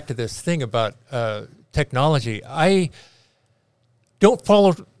to get back to this thing about technology. I don't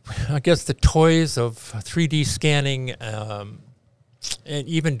follow, I guess, the toys of 3D scanning and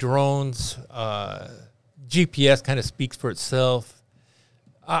even drones. GPS kind of speaks for itself.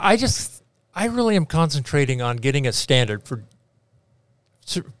 I really am concentrating on getting a standard for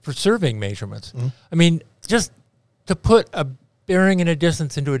surveying measurements. I mean, just to put a bearing and a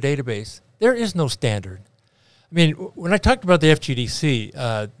distance into a database, there is no standard. I mean, when I talked about the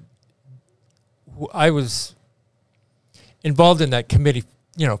FGDC, I was involved in that committee,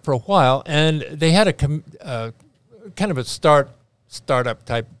 for a while, and they had a kind of a startup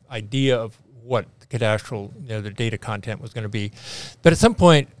type idea of what the cadastral, the data content was going to be. But at some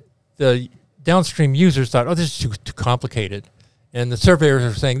point, the downstream users thought, this is too complicated. And the surveyors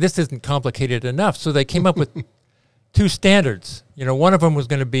are saying, this isn't complicated enough. So they came up with two standards. One of them was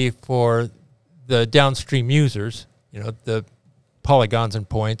going to be for the downstream users, the polygons and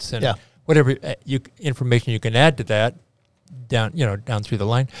points and whatever information you can add to that down through the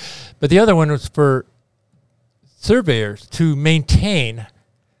line. But the other one was for surveyors to maintain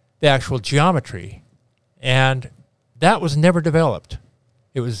the actual geometry. And that was never developed.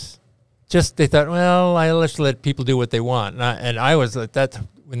 It was just, they thought, let's let people do what they want. And I was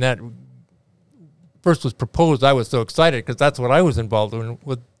when that first was proposed, I was so excited because that's what I was involved in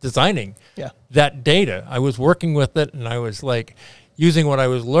with designing that data. I was working with it, and I was like using what I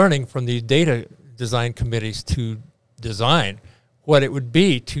was learning from these data design committees to design what it would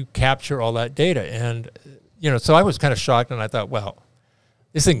be to capture all that data. And, so I was kind of shocked, and I thought,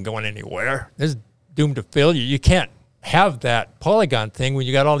 this isn't going anywhere. This is doomed to failure. You can't have that polygon thing when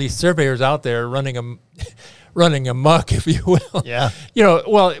you got all these surveyors out there running amok, if you will. Yeah.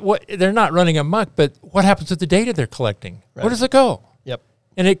 They're not running amok, but what happens with the data they're collecting? Right. Where does it go? Yep.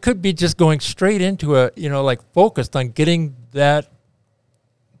 And it could be just going straight into focused on getting those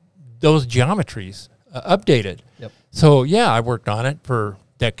geometries updated. Yep. So I worked on it for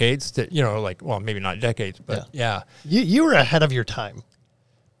decades. Maybe not decades, but yeah. You were ahead of your time.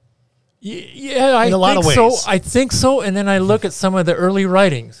 Yeah, in a lot of ways. So. I think so. And then I look at some of the early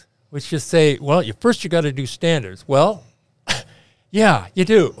writings, which just say, well, you got to do standards. Well, yeah, you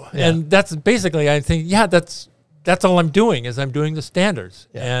do. Yeah. And that's basically, I think, that's all I'm doing is I'm doing the standards.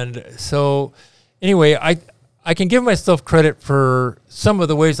 Yeah. And so anyway, I can give myself credit for some of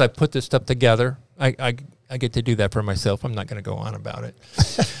the ways I put this stuff together. I get to do that for myself. I'm not going to go on about it.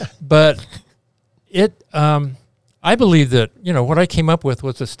 But I believe that, what I came up with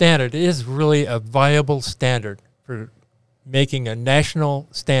was a standard. It is really a viable standard for making a national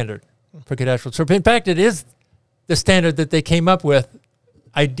standard for cadastral survey. In fact, it is the standard that they came up with.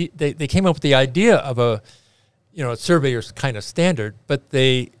 They came up with the idea of a surveyor's kind of standard, but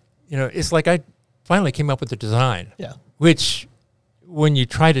it's like I finally came up with the design. Yeah. Which, when you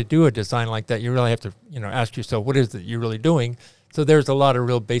try to do a design like that, you really have to, ask yourself, what is it you're really doing? So there's a lot of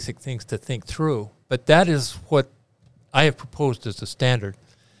real basic things to think through. But that is what I have proposed as a standard.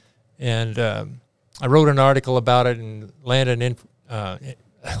 And I wrote an article about it in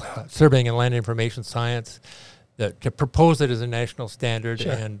Surveying and Land Information Science to propose it as a national standard.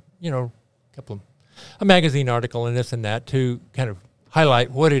 Sure. And, a magazine article and this and that to kind of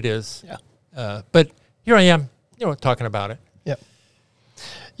highlight what it is. Yeah. But here I am, talking about it. Yep.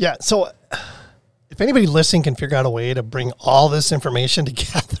 Yeah. So if anybody listening can figure out a way to bring all this information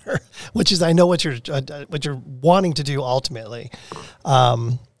together, which is, I know what you're wanting to do ultimately.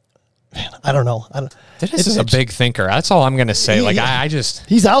 I don't know. This is a big thinker. That's all I'm going to say. I just,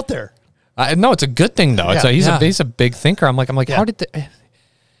 he's out there. no, it's a good thing though. Yeah. He's a big thinker. I'm like, how did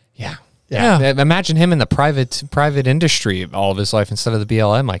Yeah. Imagine him in the private industry all of his life instead of the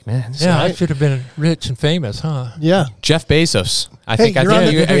BLM. Like, man, I should have been rich and famous, huh? Yeah. Jeff Bezos. I Hey,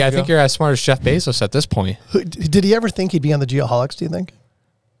 think you're as smart as Jeff Bezos at this point. Did he ever think he'd be on the Geoholics, do you think?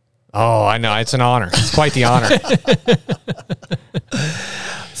 Oh, I know. It's an honor. It's quite the honor.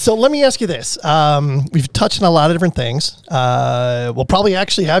 So let me ask you this. We've touched on a lot of different things. We'll probably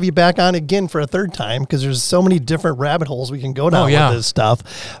actually have you back on again for a third time because there's so many different rabbit holes we can go down with this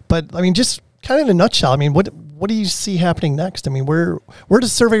stuff. But I mean, just kind of in a nutshell, I mean, what do you see happening next? I mean, where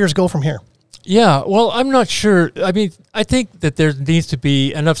does surveyors go from here? Yeah, well, I'm not sure. I mean, I think that there needs to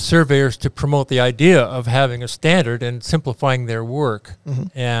be enough surveyors to promote the idea of having a standard and simplifying their work.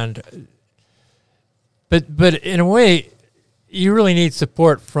 Mm-hmm. But in a way, you really need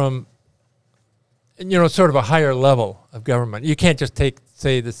support from, sort of a higher level of government. You can't just take,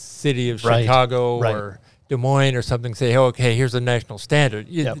 say, the city of Chicago or Des Moines or something, say, oh, okay, here's a national standard.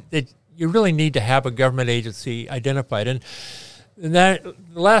 You really need to have a government agency identified. And that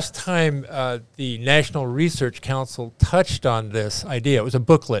the last time the National Research Council touched on this idea, it was a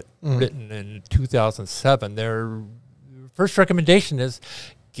booklet written in 2007. Their first recommendation is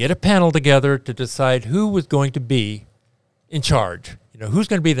get a panel together to decide who was going to be in charge. Who's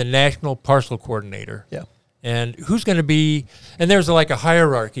going to be the national parcel coordinator? Yeah. And who's going to be, and there's like a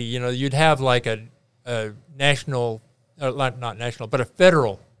hierarchy, you'd have like a national, not national, but a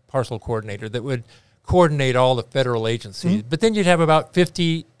federal parcel coordinator that would coordinate all the federal agencies. Mm-hmm. But then you'd have about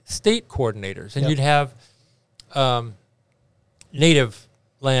 50 state coordinators, and you'd have native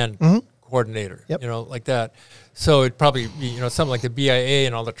land coordinator, like that. So it'd probably be, something like the BIA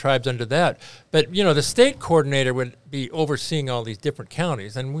and all the tribes under that. But, the state coordinator would be overseeing all these different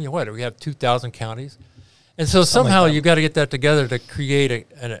counties. And we have 2,000 counties. And so somehow you've got to get that together to create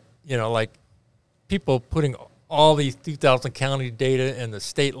like people putting all these 2,000 county data and the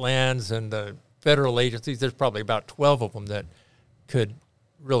state lands and the federal agencies. There's probably about 12 of them that could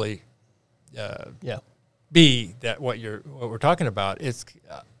really be that what we're talking about. It's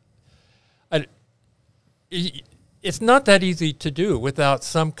not that easy to do without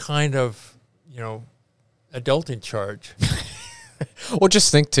some kind of, adult in charge. Well,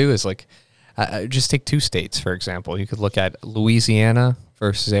 just think too is like, just take two states, for example. You could look at Louisiana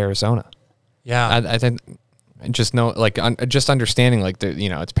versus Arizona. Yeah. I think just know, like, just understanding, like,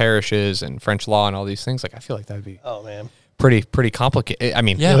 it's parishes and French law and all these things. Like, I feel like that would be pretty complicated. I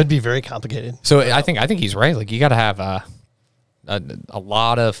mean, it would be very complicated. So I think he's right. Like, you got to have a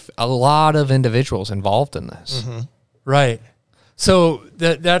lot of individuals involved in this. Mm-hmm. Right. So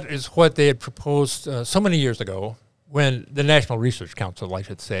that is what they had proposed so many years ago when the National Research Council, I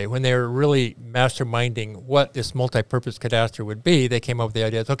should say, when they were really masterminding what this multipurpose cadastre would be, they came up with the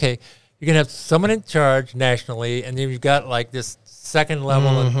idea, okay, you're going to have someone in charge nationally, and then you've got like this second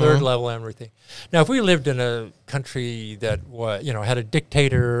level and third level and everything. Now, if we lived in a country that had a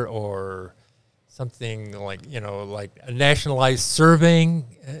dictator or something like, like a nationalized surveying,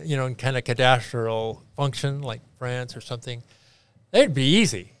 and kind of cadastral function like France or something, that'd be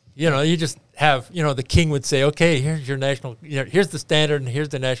easy. You just have, the king would say, okay, here's your national, here's the standard and here's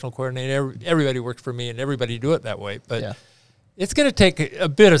the national coordinator. Everybody works for me and everybody do it that way. But it's going to take a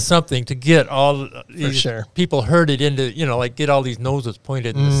bit of something to get all these people herded into, like get all these noses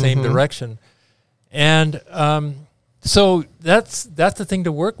pointed in the same direction. And so that's the thing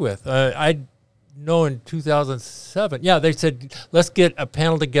to work with. I know in 2007, they said, let's get a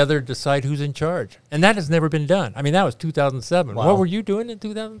panel together to decide who's in charge. And that has never been done. I mean, that was 2007. Wow. What were you doing in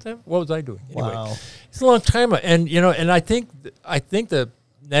 2007? What was I doing? Anyway, Wow. it's a long time. And, and I think the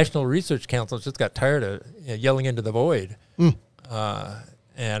National Research Council just got tired of yelling into the void.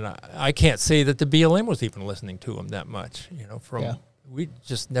 And I can't say that the BLM was even listening to them that much, we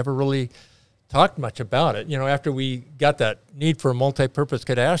just never really talked much about it. After we got that need for a multi-purpose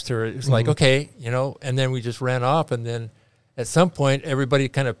cadastre, it was like, okay, and then we just ran off, and then at some point everybody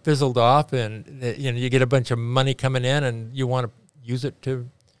kind of fizzled off, and you get a bunch of money coming in and you want to use it to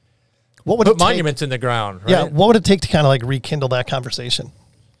put monuments in the ground, right? Yeah, what would it take to kind of like rekindle that conversation?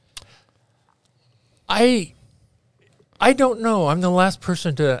 I don't know. I'm the last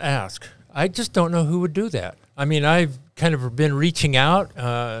person to ask. I just don't know who would do that. I mean, I've kind of been reaching out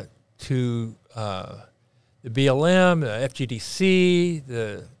to the BLM, the FGDC,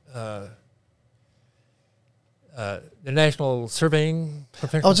 the National Surveying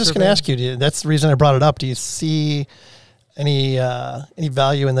Professional. I was just going to ask you. That's the reason I brought it up. Do you see any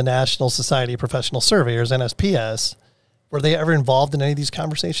value in the National Society of Professional Surveyors, NSPS? Were they ever involved in any of these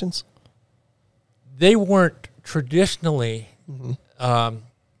conversations? They weren't traditionally.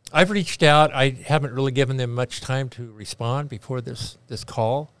 I've reached out. I haven't really given them much time to respond before this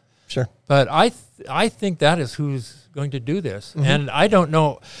call. Sure. But I think that is who's going to do this. And I don't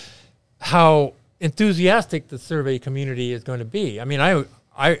know how enthusiastic the survey community is going to be. I mean,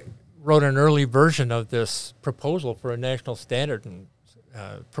 I wrote an early version of this proposal for a national standard and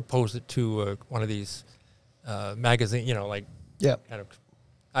proposed it to one of these magazine, kind of,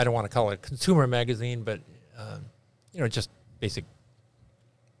 I don't want to call it a consumer magazine, but, just basic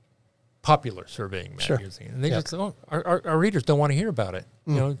popular surveying magazine. And they just, our readers don't want to hear about it.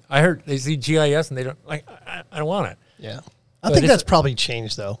 I heard they see GIS and they don't, like, I don't want it. Yeah. I think that's probably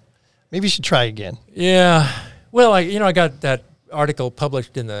changed, though. Maybe you should try again. Yeah. Well, I got that article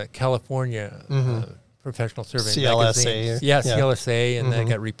published in the California Professional Surveying magazine. CLSA, and that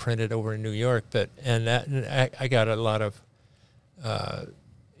got reprinted over in New York. And I got a lot of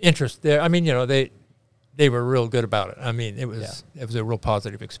interest there. I mean, they were real good about it. I mean, it was a real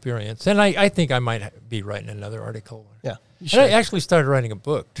positive experience. And I think I might be writing another article. Yeah. And I actually started writing a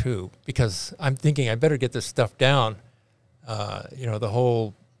book, too, because I'm thinking I better get this stuff down, the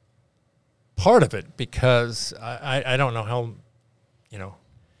whole part of it, because I don't know how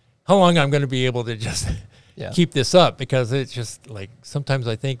long I'm going to be able to just keep this up, because it's just like sometimes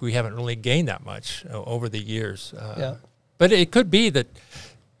I think we haven't really gained that much over the years. But it could be that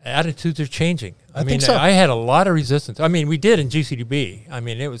attitudes are changing. I mean, think so. I had a lot of resistance. I mean, we did in GCDB. I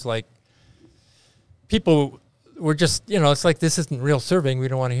mean, it was like people were just, it's like, this isn't real surveying. We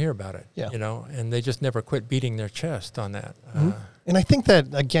don't want to hear about it, and they just never quit beating their chest on that. And I think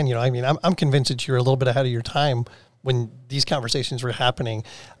that, again, I'm convinced that you're a little bit ahead of your time when these conversations were happening.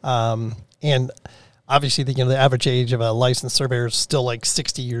 And obviously, the average age of a licensed surveyor is still like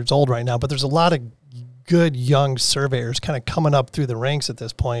 60 years old right now, but there's a lot of good young surveyors kind of coming up through the ranks at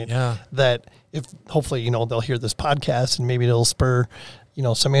this point that if hopefully, they'll hear this podcast and maybe it'll spur,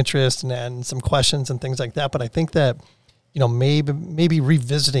 some interest and some questions and things like that. But I think that, maybe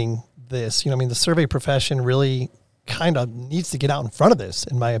revisiting this, the survey profession really kind of needs to get out in front of this,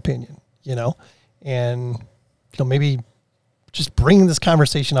 in my opinion, and, maybe just bringing this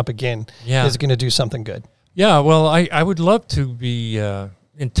conversation up again is going to do something good. Yeah. Well, I would love to be,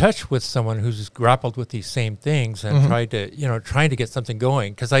 in touch with someone who's grappled with these same things and trying to get something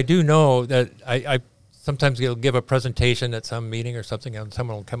going. Because I do know that I sometimes will give a presentation at some meeting or something, and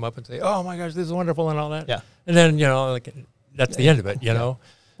someone will come up and say, "Oh my gosh, this is wonderful," and all that. Yeah. And then that's the end of it.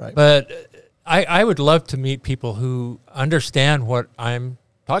 Right. But I would love to meet people who understand what I'm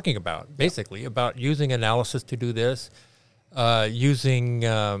talking about. Basically, about using analysis to do this, using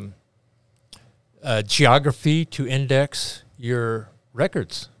geography to index your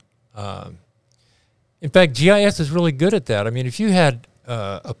records. In fact, GIS is really good at that. I mean, if you had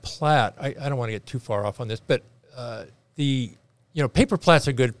a plat, I don't want to get too far off on this, but paper plats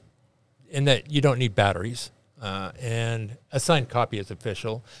are good in that you don't need batteries, and a signed copy is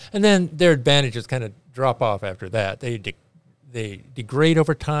official. And then their advantages kind of drop off after that. They degrade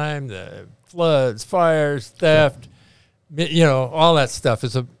over time. The floods, fires, theft, all that stuff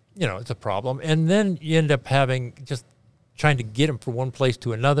is it's a problem. And then you end up having just trying to get them from one place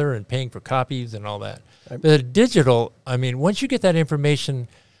to another and paying for copies and all that. Right. But digital, I mean, once you get that information,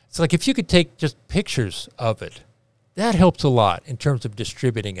 it's like if you could take just pictures of it, that helps a lot in terms of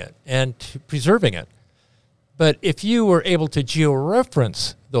distributing it and preserving it. But if you were able to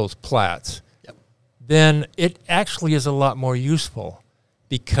georeference those plats, then it actually is a lot more useful,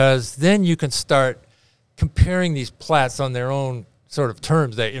 because then you can start comparing these plats on their own sort of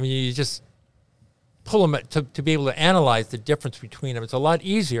terms. You just pull them to be able to analyze the difference between them. It's a lot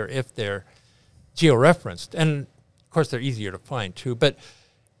easier if they're georeferenced. And, of course, they're easier to find, too. But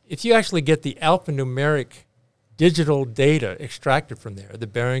if you actually get the alphanumeric digital data extracted from there, the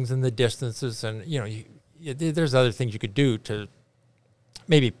bearings and the distances, and, there's other things you could do to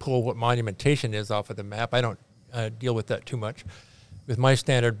maybe pull what monumentation is off of the map. I don't deal with that too much with my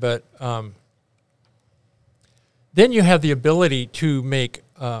standard. But then you have the ability to make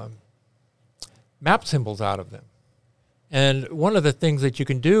map symbols out of them. And one of the things that you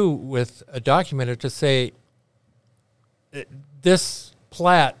can do with a document is to say, this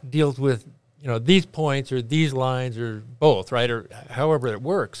plat deals with, these points or these lines or both, right? Or however it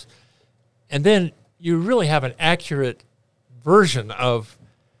works. And then you really have an accurate version of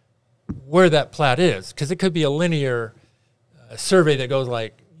where that plat is, because it could be a linear survey that goes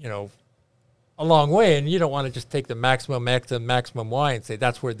a long way, and you don't want to just take the maximum X and maximum Y and say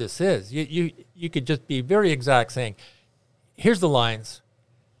that's where this is. You could just be very exact, saying, here's the lines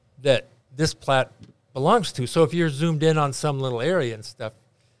that this plat belongs to. So if you're zoomed in on some little area and stuff,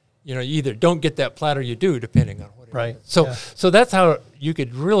 you either don't get that plat or you do, depending on what it is. So that's how you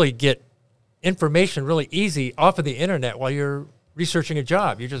could really get information really easy off of the internet while you're researching a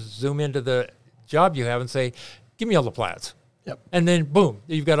job. You just zoom into the job you have and say, give me all the plats. Yep. And then, boom,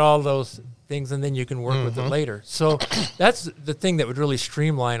 you've got all those things, and then you can work with it later. So that's the thing that would really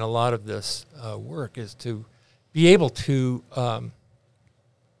streamline a lot of this work, is to be able to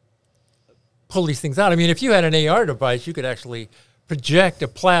pull these things out. I mean, if you had an AR device, you could actually project a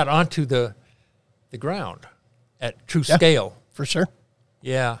plat onto the ground at true scale. For sure.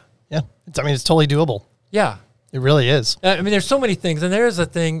 Yeah. Yeah. It's totally doable. Yeah. It really is. There's so many things, and there's a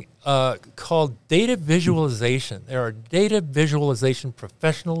thing called data visualization. There are data visualization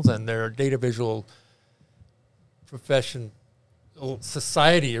professionals, and there are data visual profession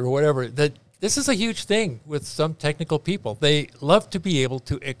society or whatever. That this is a huge thing with some technical people. They love to be able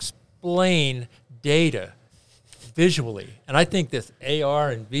to explain data visually, and I think this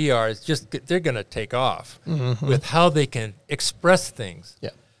AR and VR is they're going to take off with how they can express things. Yeah.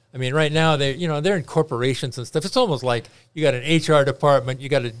 I mean, right now they're in corporations and stuff. It's almost like you got an HR department, you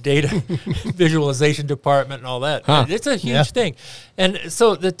got a data visualization department, and all that. Huh. It's a huge thing, and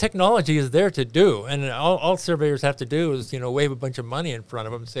so the technology is there to do. And all surveyors have to do is wave a bunch of money in front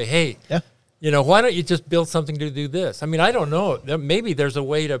of them and say, hey, why don't you just build something to do this? I mean, I don't know. Maybe there's a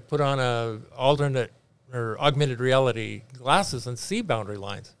way to put on a alternate or augmented reality glasses and see boundary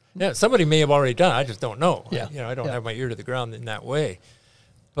lines. Yeah, somebody may have already done it. I just don't know. Yeah. I don't have my ear to the ground in that way.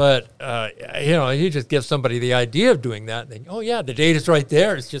 But, you just give somebody the idea of doing that. And then, the data's right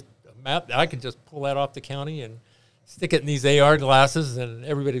there. It's just a map. I can just pull that off the county and stick it in these AR glasses, and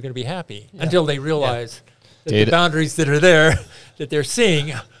everybody's going to be happy until they realize that the boundaries that are there that they're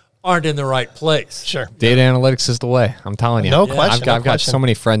seeing aren't in the right place. Sure. Data analytics is the way. I'm telling you. No question. I've got so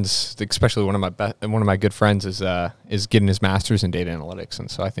many friends, especially one of my good friends is getting his master's in data analytics,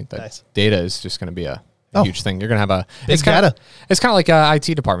 and so I think that data is just going to be a huge thing. You're going to have it's kind of like a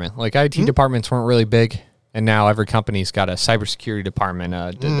IT department. Like IT departments weren't really big, and now every company's got a cybersecurity department,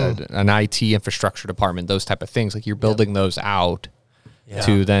 an IT infrastructure department, those type of things. Like you're building those out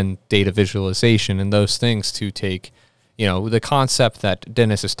to then data visualization and those things to take, the concept that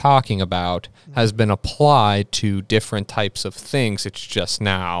Dennis is talking about has been applied to different types of things. It's just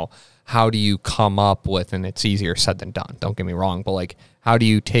now, how do you come up with, and it's easier said than done, don't get me wrong, but like, how do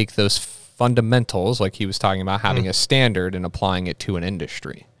you take those fundamentals, like he was talking about, having a standard and applying it to an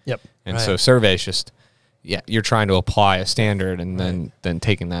industry? Yep. And so survey is just, you're trying to apply a standard and then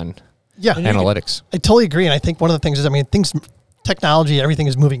taking that analytics. I totally agree. And I think one of the things is, technology, everything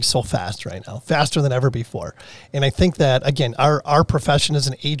is moving so fast right now, faster than ever before. And I think that, again, our profession is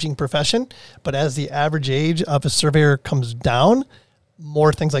an aging profession, but as the average age of a surveyor comes down,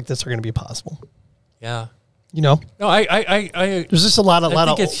 more things like this are going to be possible. Yeah. You know, No, I there's just a lot I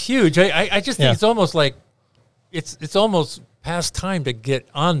of think it's huge. I just think Yeah. it's almost like it's almost past time to get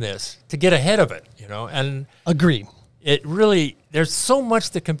on this, to get ahead of it, and agreed. it really, there's so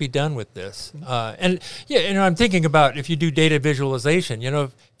much that can be done with this. And I'm thinking about if you do data visualization,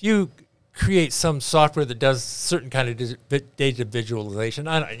 if you create some software that does certain kind of data visualization,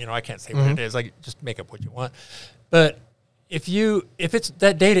 I can't say what it is, like just make up what you want. But if it's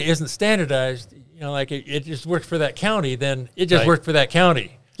that data isn't standardized, like it just works for that county, then it just worked for that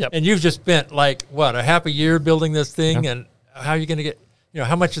county. Yep. And you've just spent like a half a year building this thing, and how are you going to get,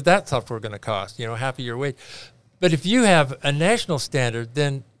 how much is that software going to cost? Half a year wage. But if you have a national standard,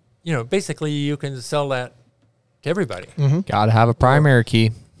 then basically you can sell that to everybody. Got to have a primary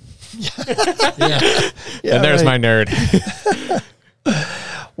key. Yeah, And there's my nerd.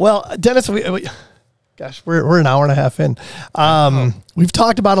 Well, Dennis, we're an hour and a half in. We've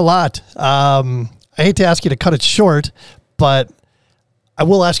talked about a lot. I hate to ask you to cut it short, but I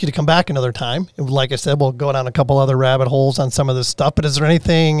will ask you to come back another time. And like I said, we'll go down a couple other rabbit holes on some of this stuff. But is there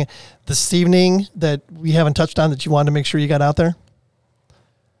anything this evening that we haven't touched on that you wanted to make sure you got out there?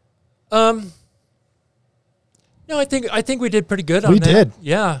 No, I think we did pretty good on that. We did.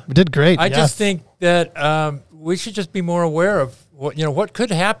 Yeah. We did great. I just think that we should just be more aware of what could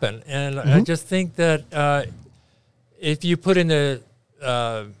happen. And I just think that if you put in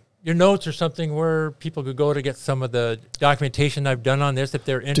your notes or something where people could go to get some of the documentation I've done on this, if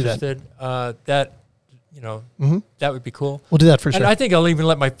they're interested, that would be cool. We'll do that for sure. And I think I'll even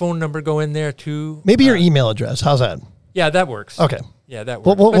let my phone number go in there too. Maybe your email address. How's that? Yeah, that works. Okay. Yeah, that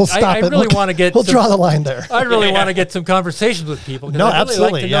works. We'll stop I it. really want to get. We'll draw the line there. I really want to get some conversations with people. No, I really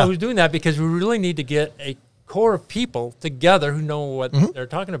absolutely, like to know who's doing that, because we really need to get a core of people together who know what they're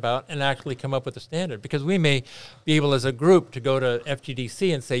talking about and actually come up with a standard. Because we may be able as a group to go to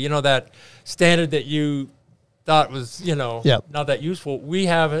FGDC and say, that standard that you thought was, not that useful, we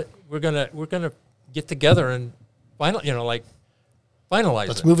have it. We're gonna get together and finalize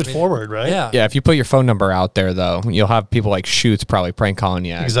Let's move it forward, right? Yeah. Yeah, if you put your phone number out there, though, you'll have people like Shoots probably prank calling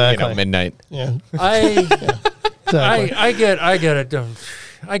you at Exactly. midnight. Yeah. I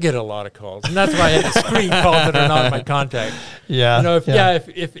get a lot of calls, and that's why I had to screen calls that are not my contact. Yeah.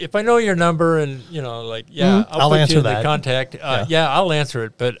 If I know your number and I'll put answer you in that. the contact. I'll answer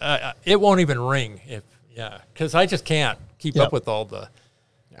it, but it won't even ring because I just can't keep up with all the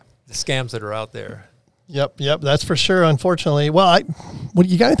scams that are out there. Yep, that's for sure. Unfortunately, well, what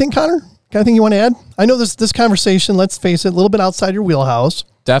you got anything, Connor? Got anything you want to add? I know this conversation, let's face it, a little bit outside your wheelhouse.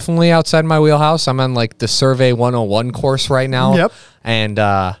 Definitely outside my wheelhouse. I'm on like the Survey 101 course right now. Yep.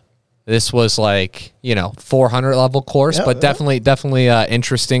 And this was like 400 level course, but definitely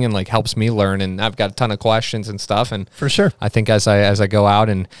interesting and like helps me learn. And I've got a ton of questions and stuff. And for sure, I think as I go out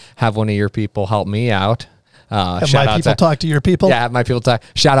and have one of your people help me out. Have my people talk to your people? Yeah, have my people talk.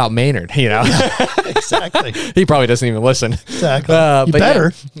 Shout out Maynard, Exactly. He probably doesn't even listen. Exactly. You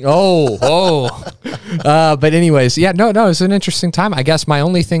better. But anyways, no, it's an interesting time. I guess my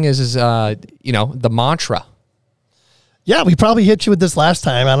only thing is the mantra. Yeah, we probably hit you with this last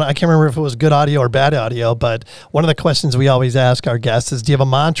time. I can't remember if it was good audio or bad audio, but one of the questions we always ask our guests is, do you have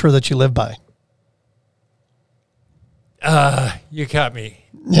a mantra that you live by? You caught me.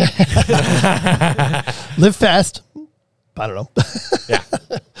 Live fast. I don't know. Yeah.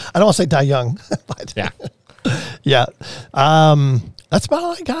 I don't want to say die young. But Yeah. Yeah. That's about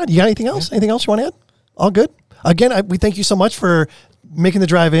all I got. You got anything else? Anything else you want to add? All good? Again, we thank you so much for making the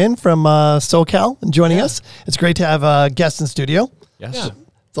drive in from SoCal and joining us. It's great to have guests in studio. Yes. Yeah.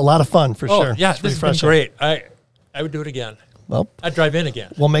 It's a lot of fun for sure. Yeah, It's this has been great. I would do it again. Well, I'd drive in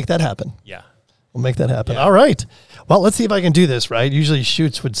again. we'll make that happen. Yeah. We'll make that happen. Yeah. All right. Well, let's see if I can do this, right? Usually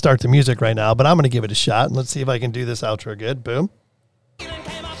Shoots would start the music right now, but I'm going to give it a shot, and let's see if I can do this outro good. Boom.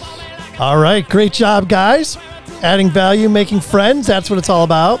 All right. Great job, guys. Adding value, making friends. That's what it's all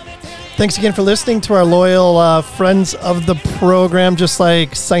about. Thanks again for listening to our loyal friends of the program, just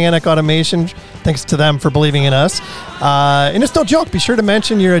like Cyanic Automation. Thanks to them for believing in us. And it's no joke. Be sure to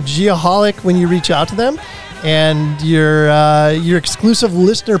mention you're a Geoholic when you reach out to them, and your exclusive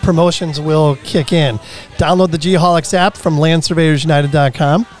listener promotions will kick in. Download the Geoholics app from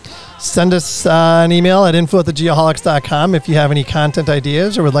landsurveyorsunited.com. Send us an email at info@thegeoholics.com if you have any content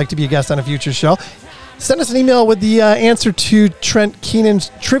ideas or would like to be a guest on a future show. Send us an email with the answer to Trent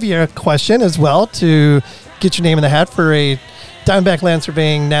Keenan's trivia question as well to get your name in the hat for a Diamondback Land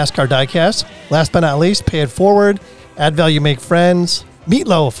Surveying NASCAR diecast. Last but not least, pay it forward, add value, make friends. Meat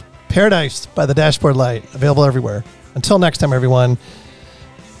Loaf, Paradise by the Dashboard Light, available everywhere. Until next time, everyone,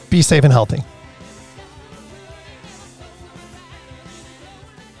 be safe and healthy.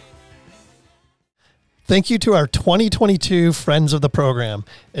 Thank you to our 2022 friends of the program,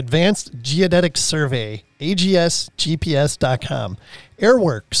 Advanced Geodetic Survey, agsgps.com,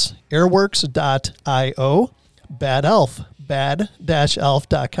 Airworks, airworks.io, Bad Elf,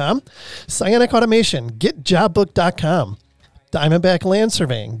 bad-elf.com, Cyanic Automation, getjobbook.com, Diamondback Land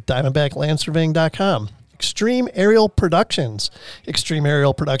Surveying, diamondbacklandsurveying.com, Extreme Aerial Productions,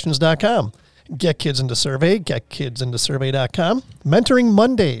 extremeaerialproductions.com, Get Kids Into Survey, getkidsintosurvey.com, Mentoring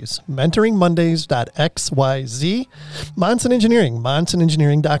Mondays, mentoringmondays.xyz, Monson Engineering,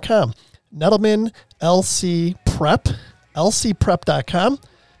 monsonengineering.com, Nettleman LC Prep, lcprep.com,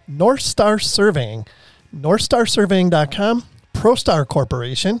 North Star Surveying, northstarsurveying.com, ProStar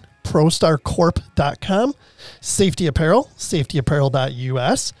Corporation, prostarcorp.com, Safety Apparel,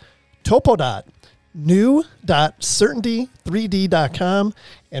 safetyapparel.us, Topodot, new.certainty3d.com,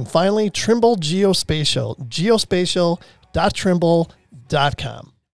 and finally, Trimble Geospatial, geospatial.trimble.com.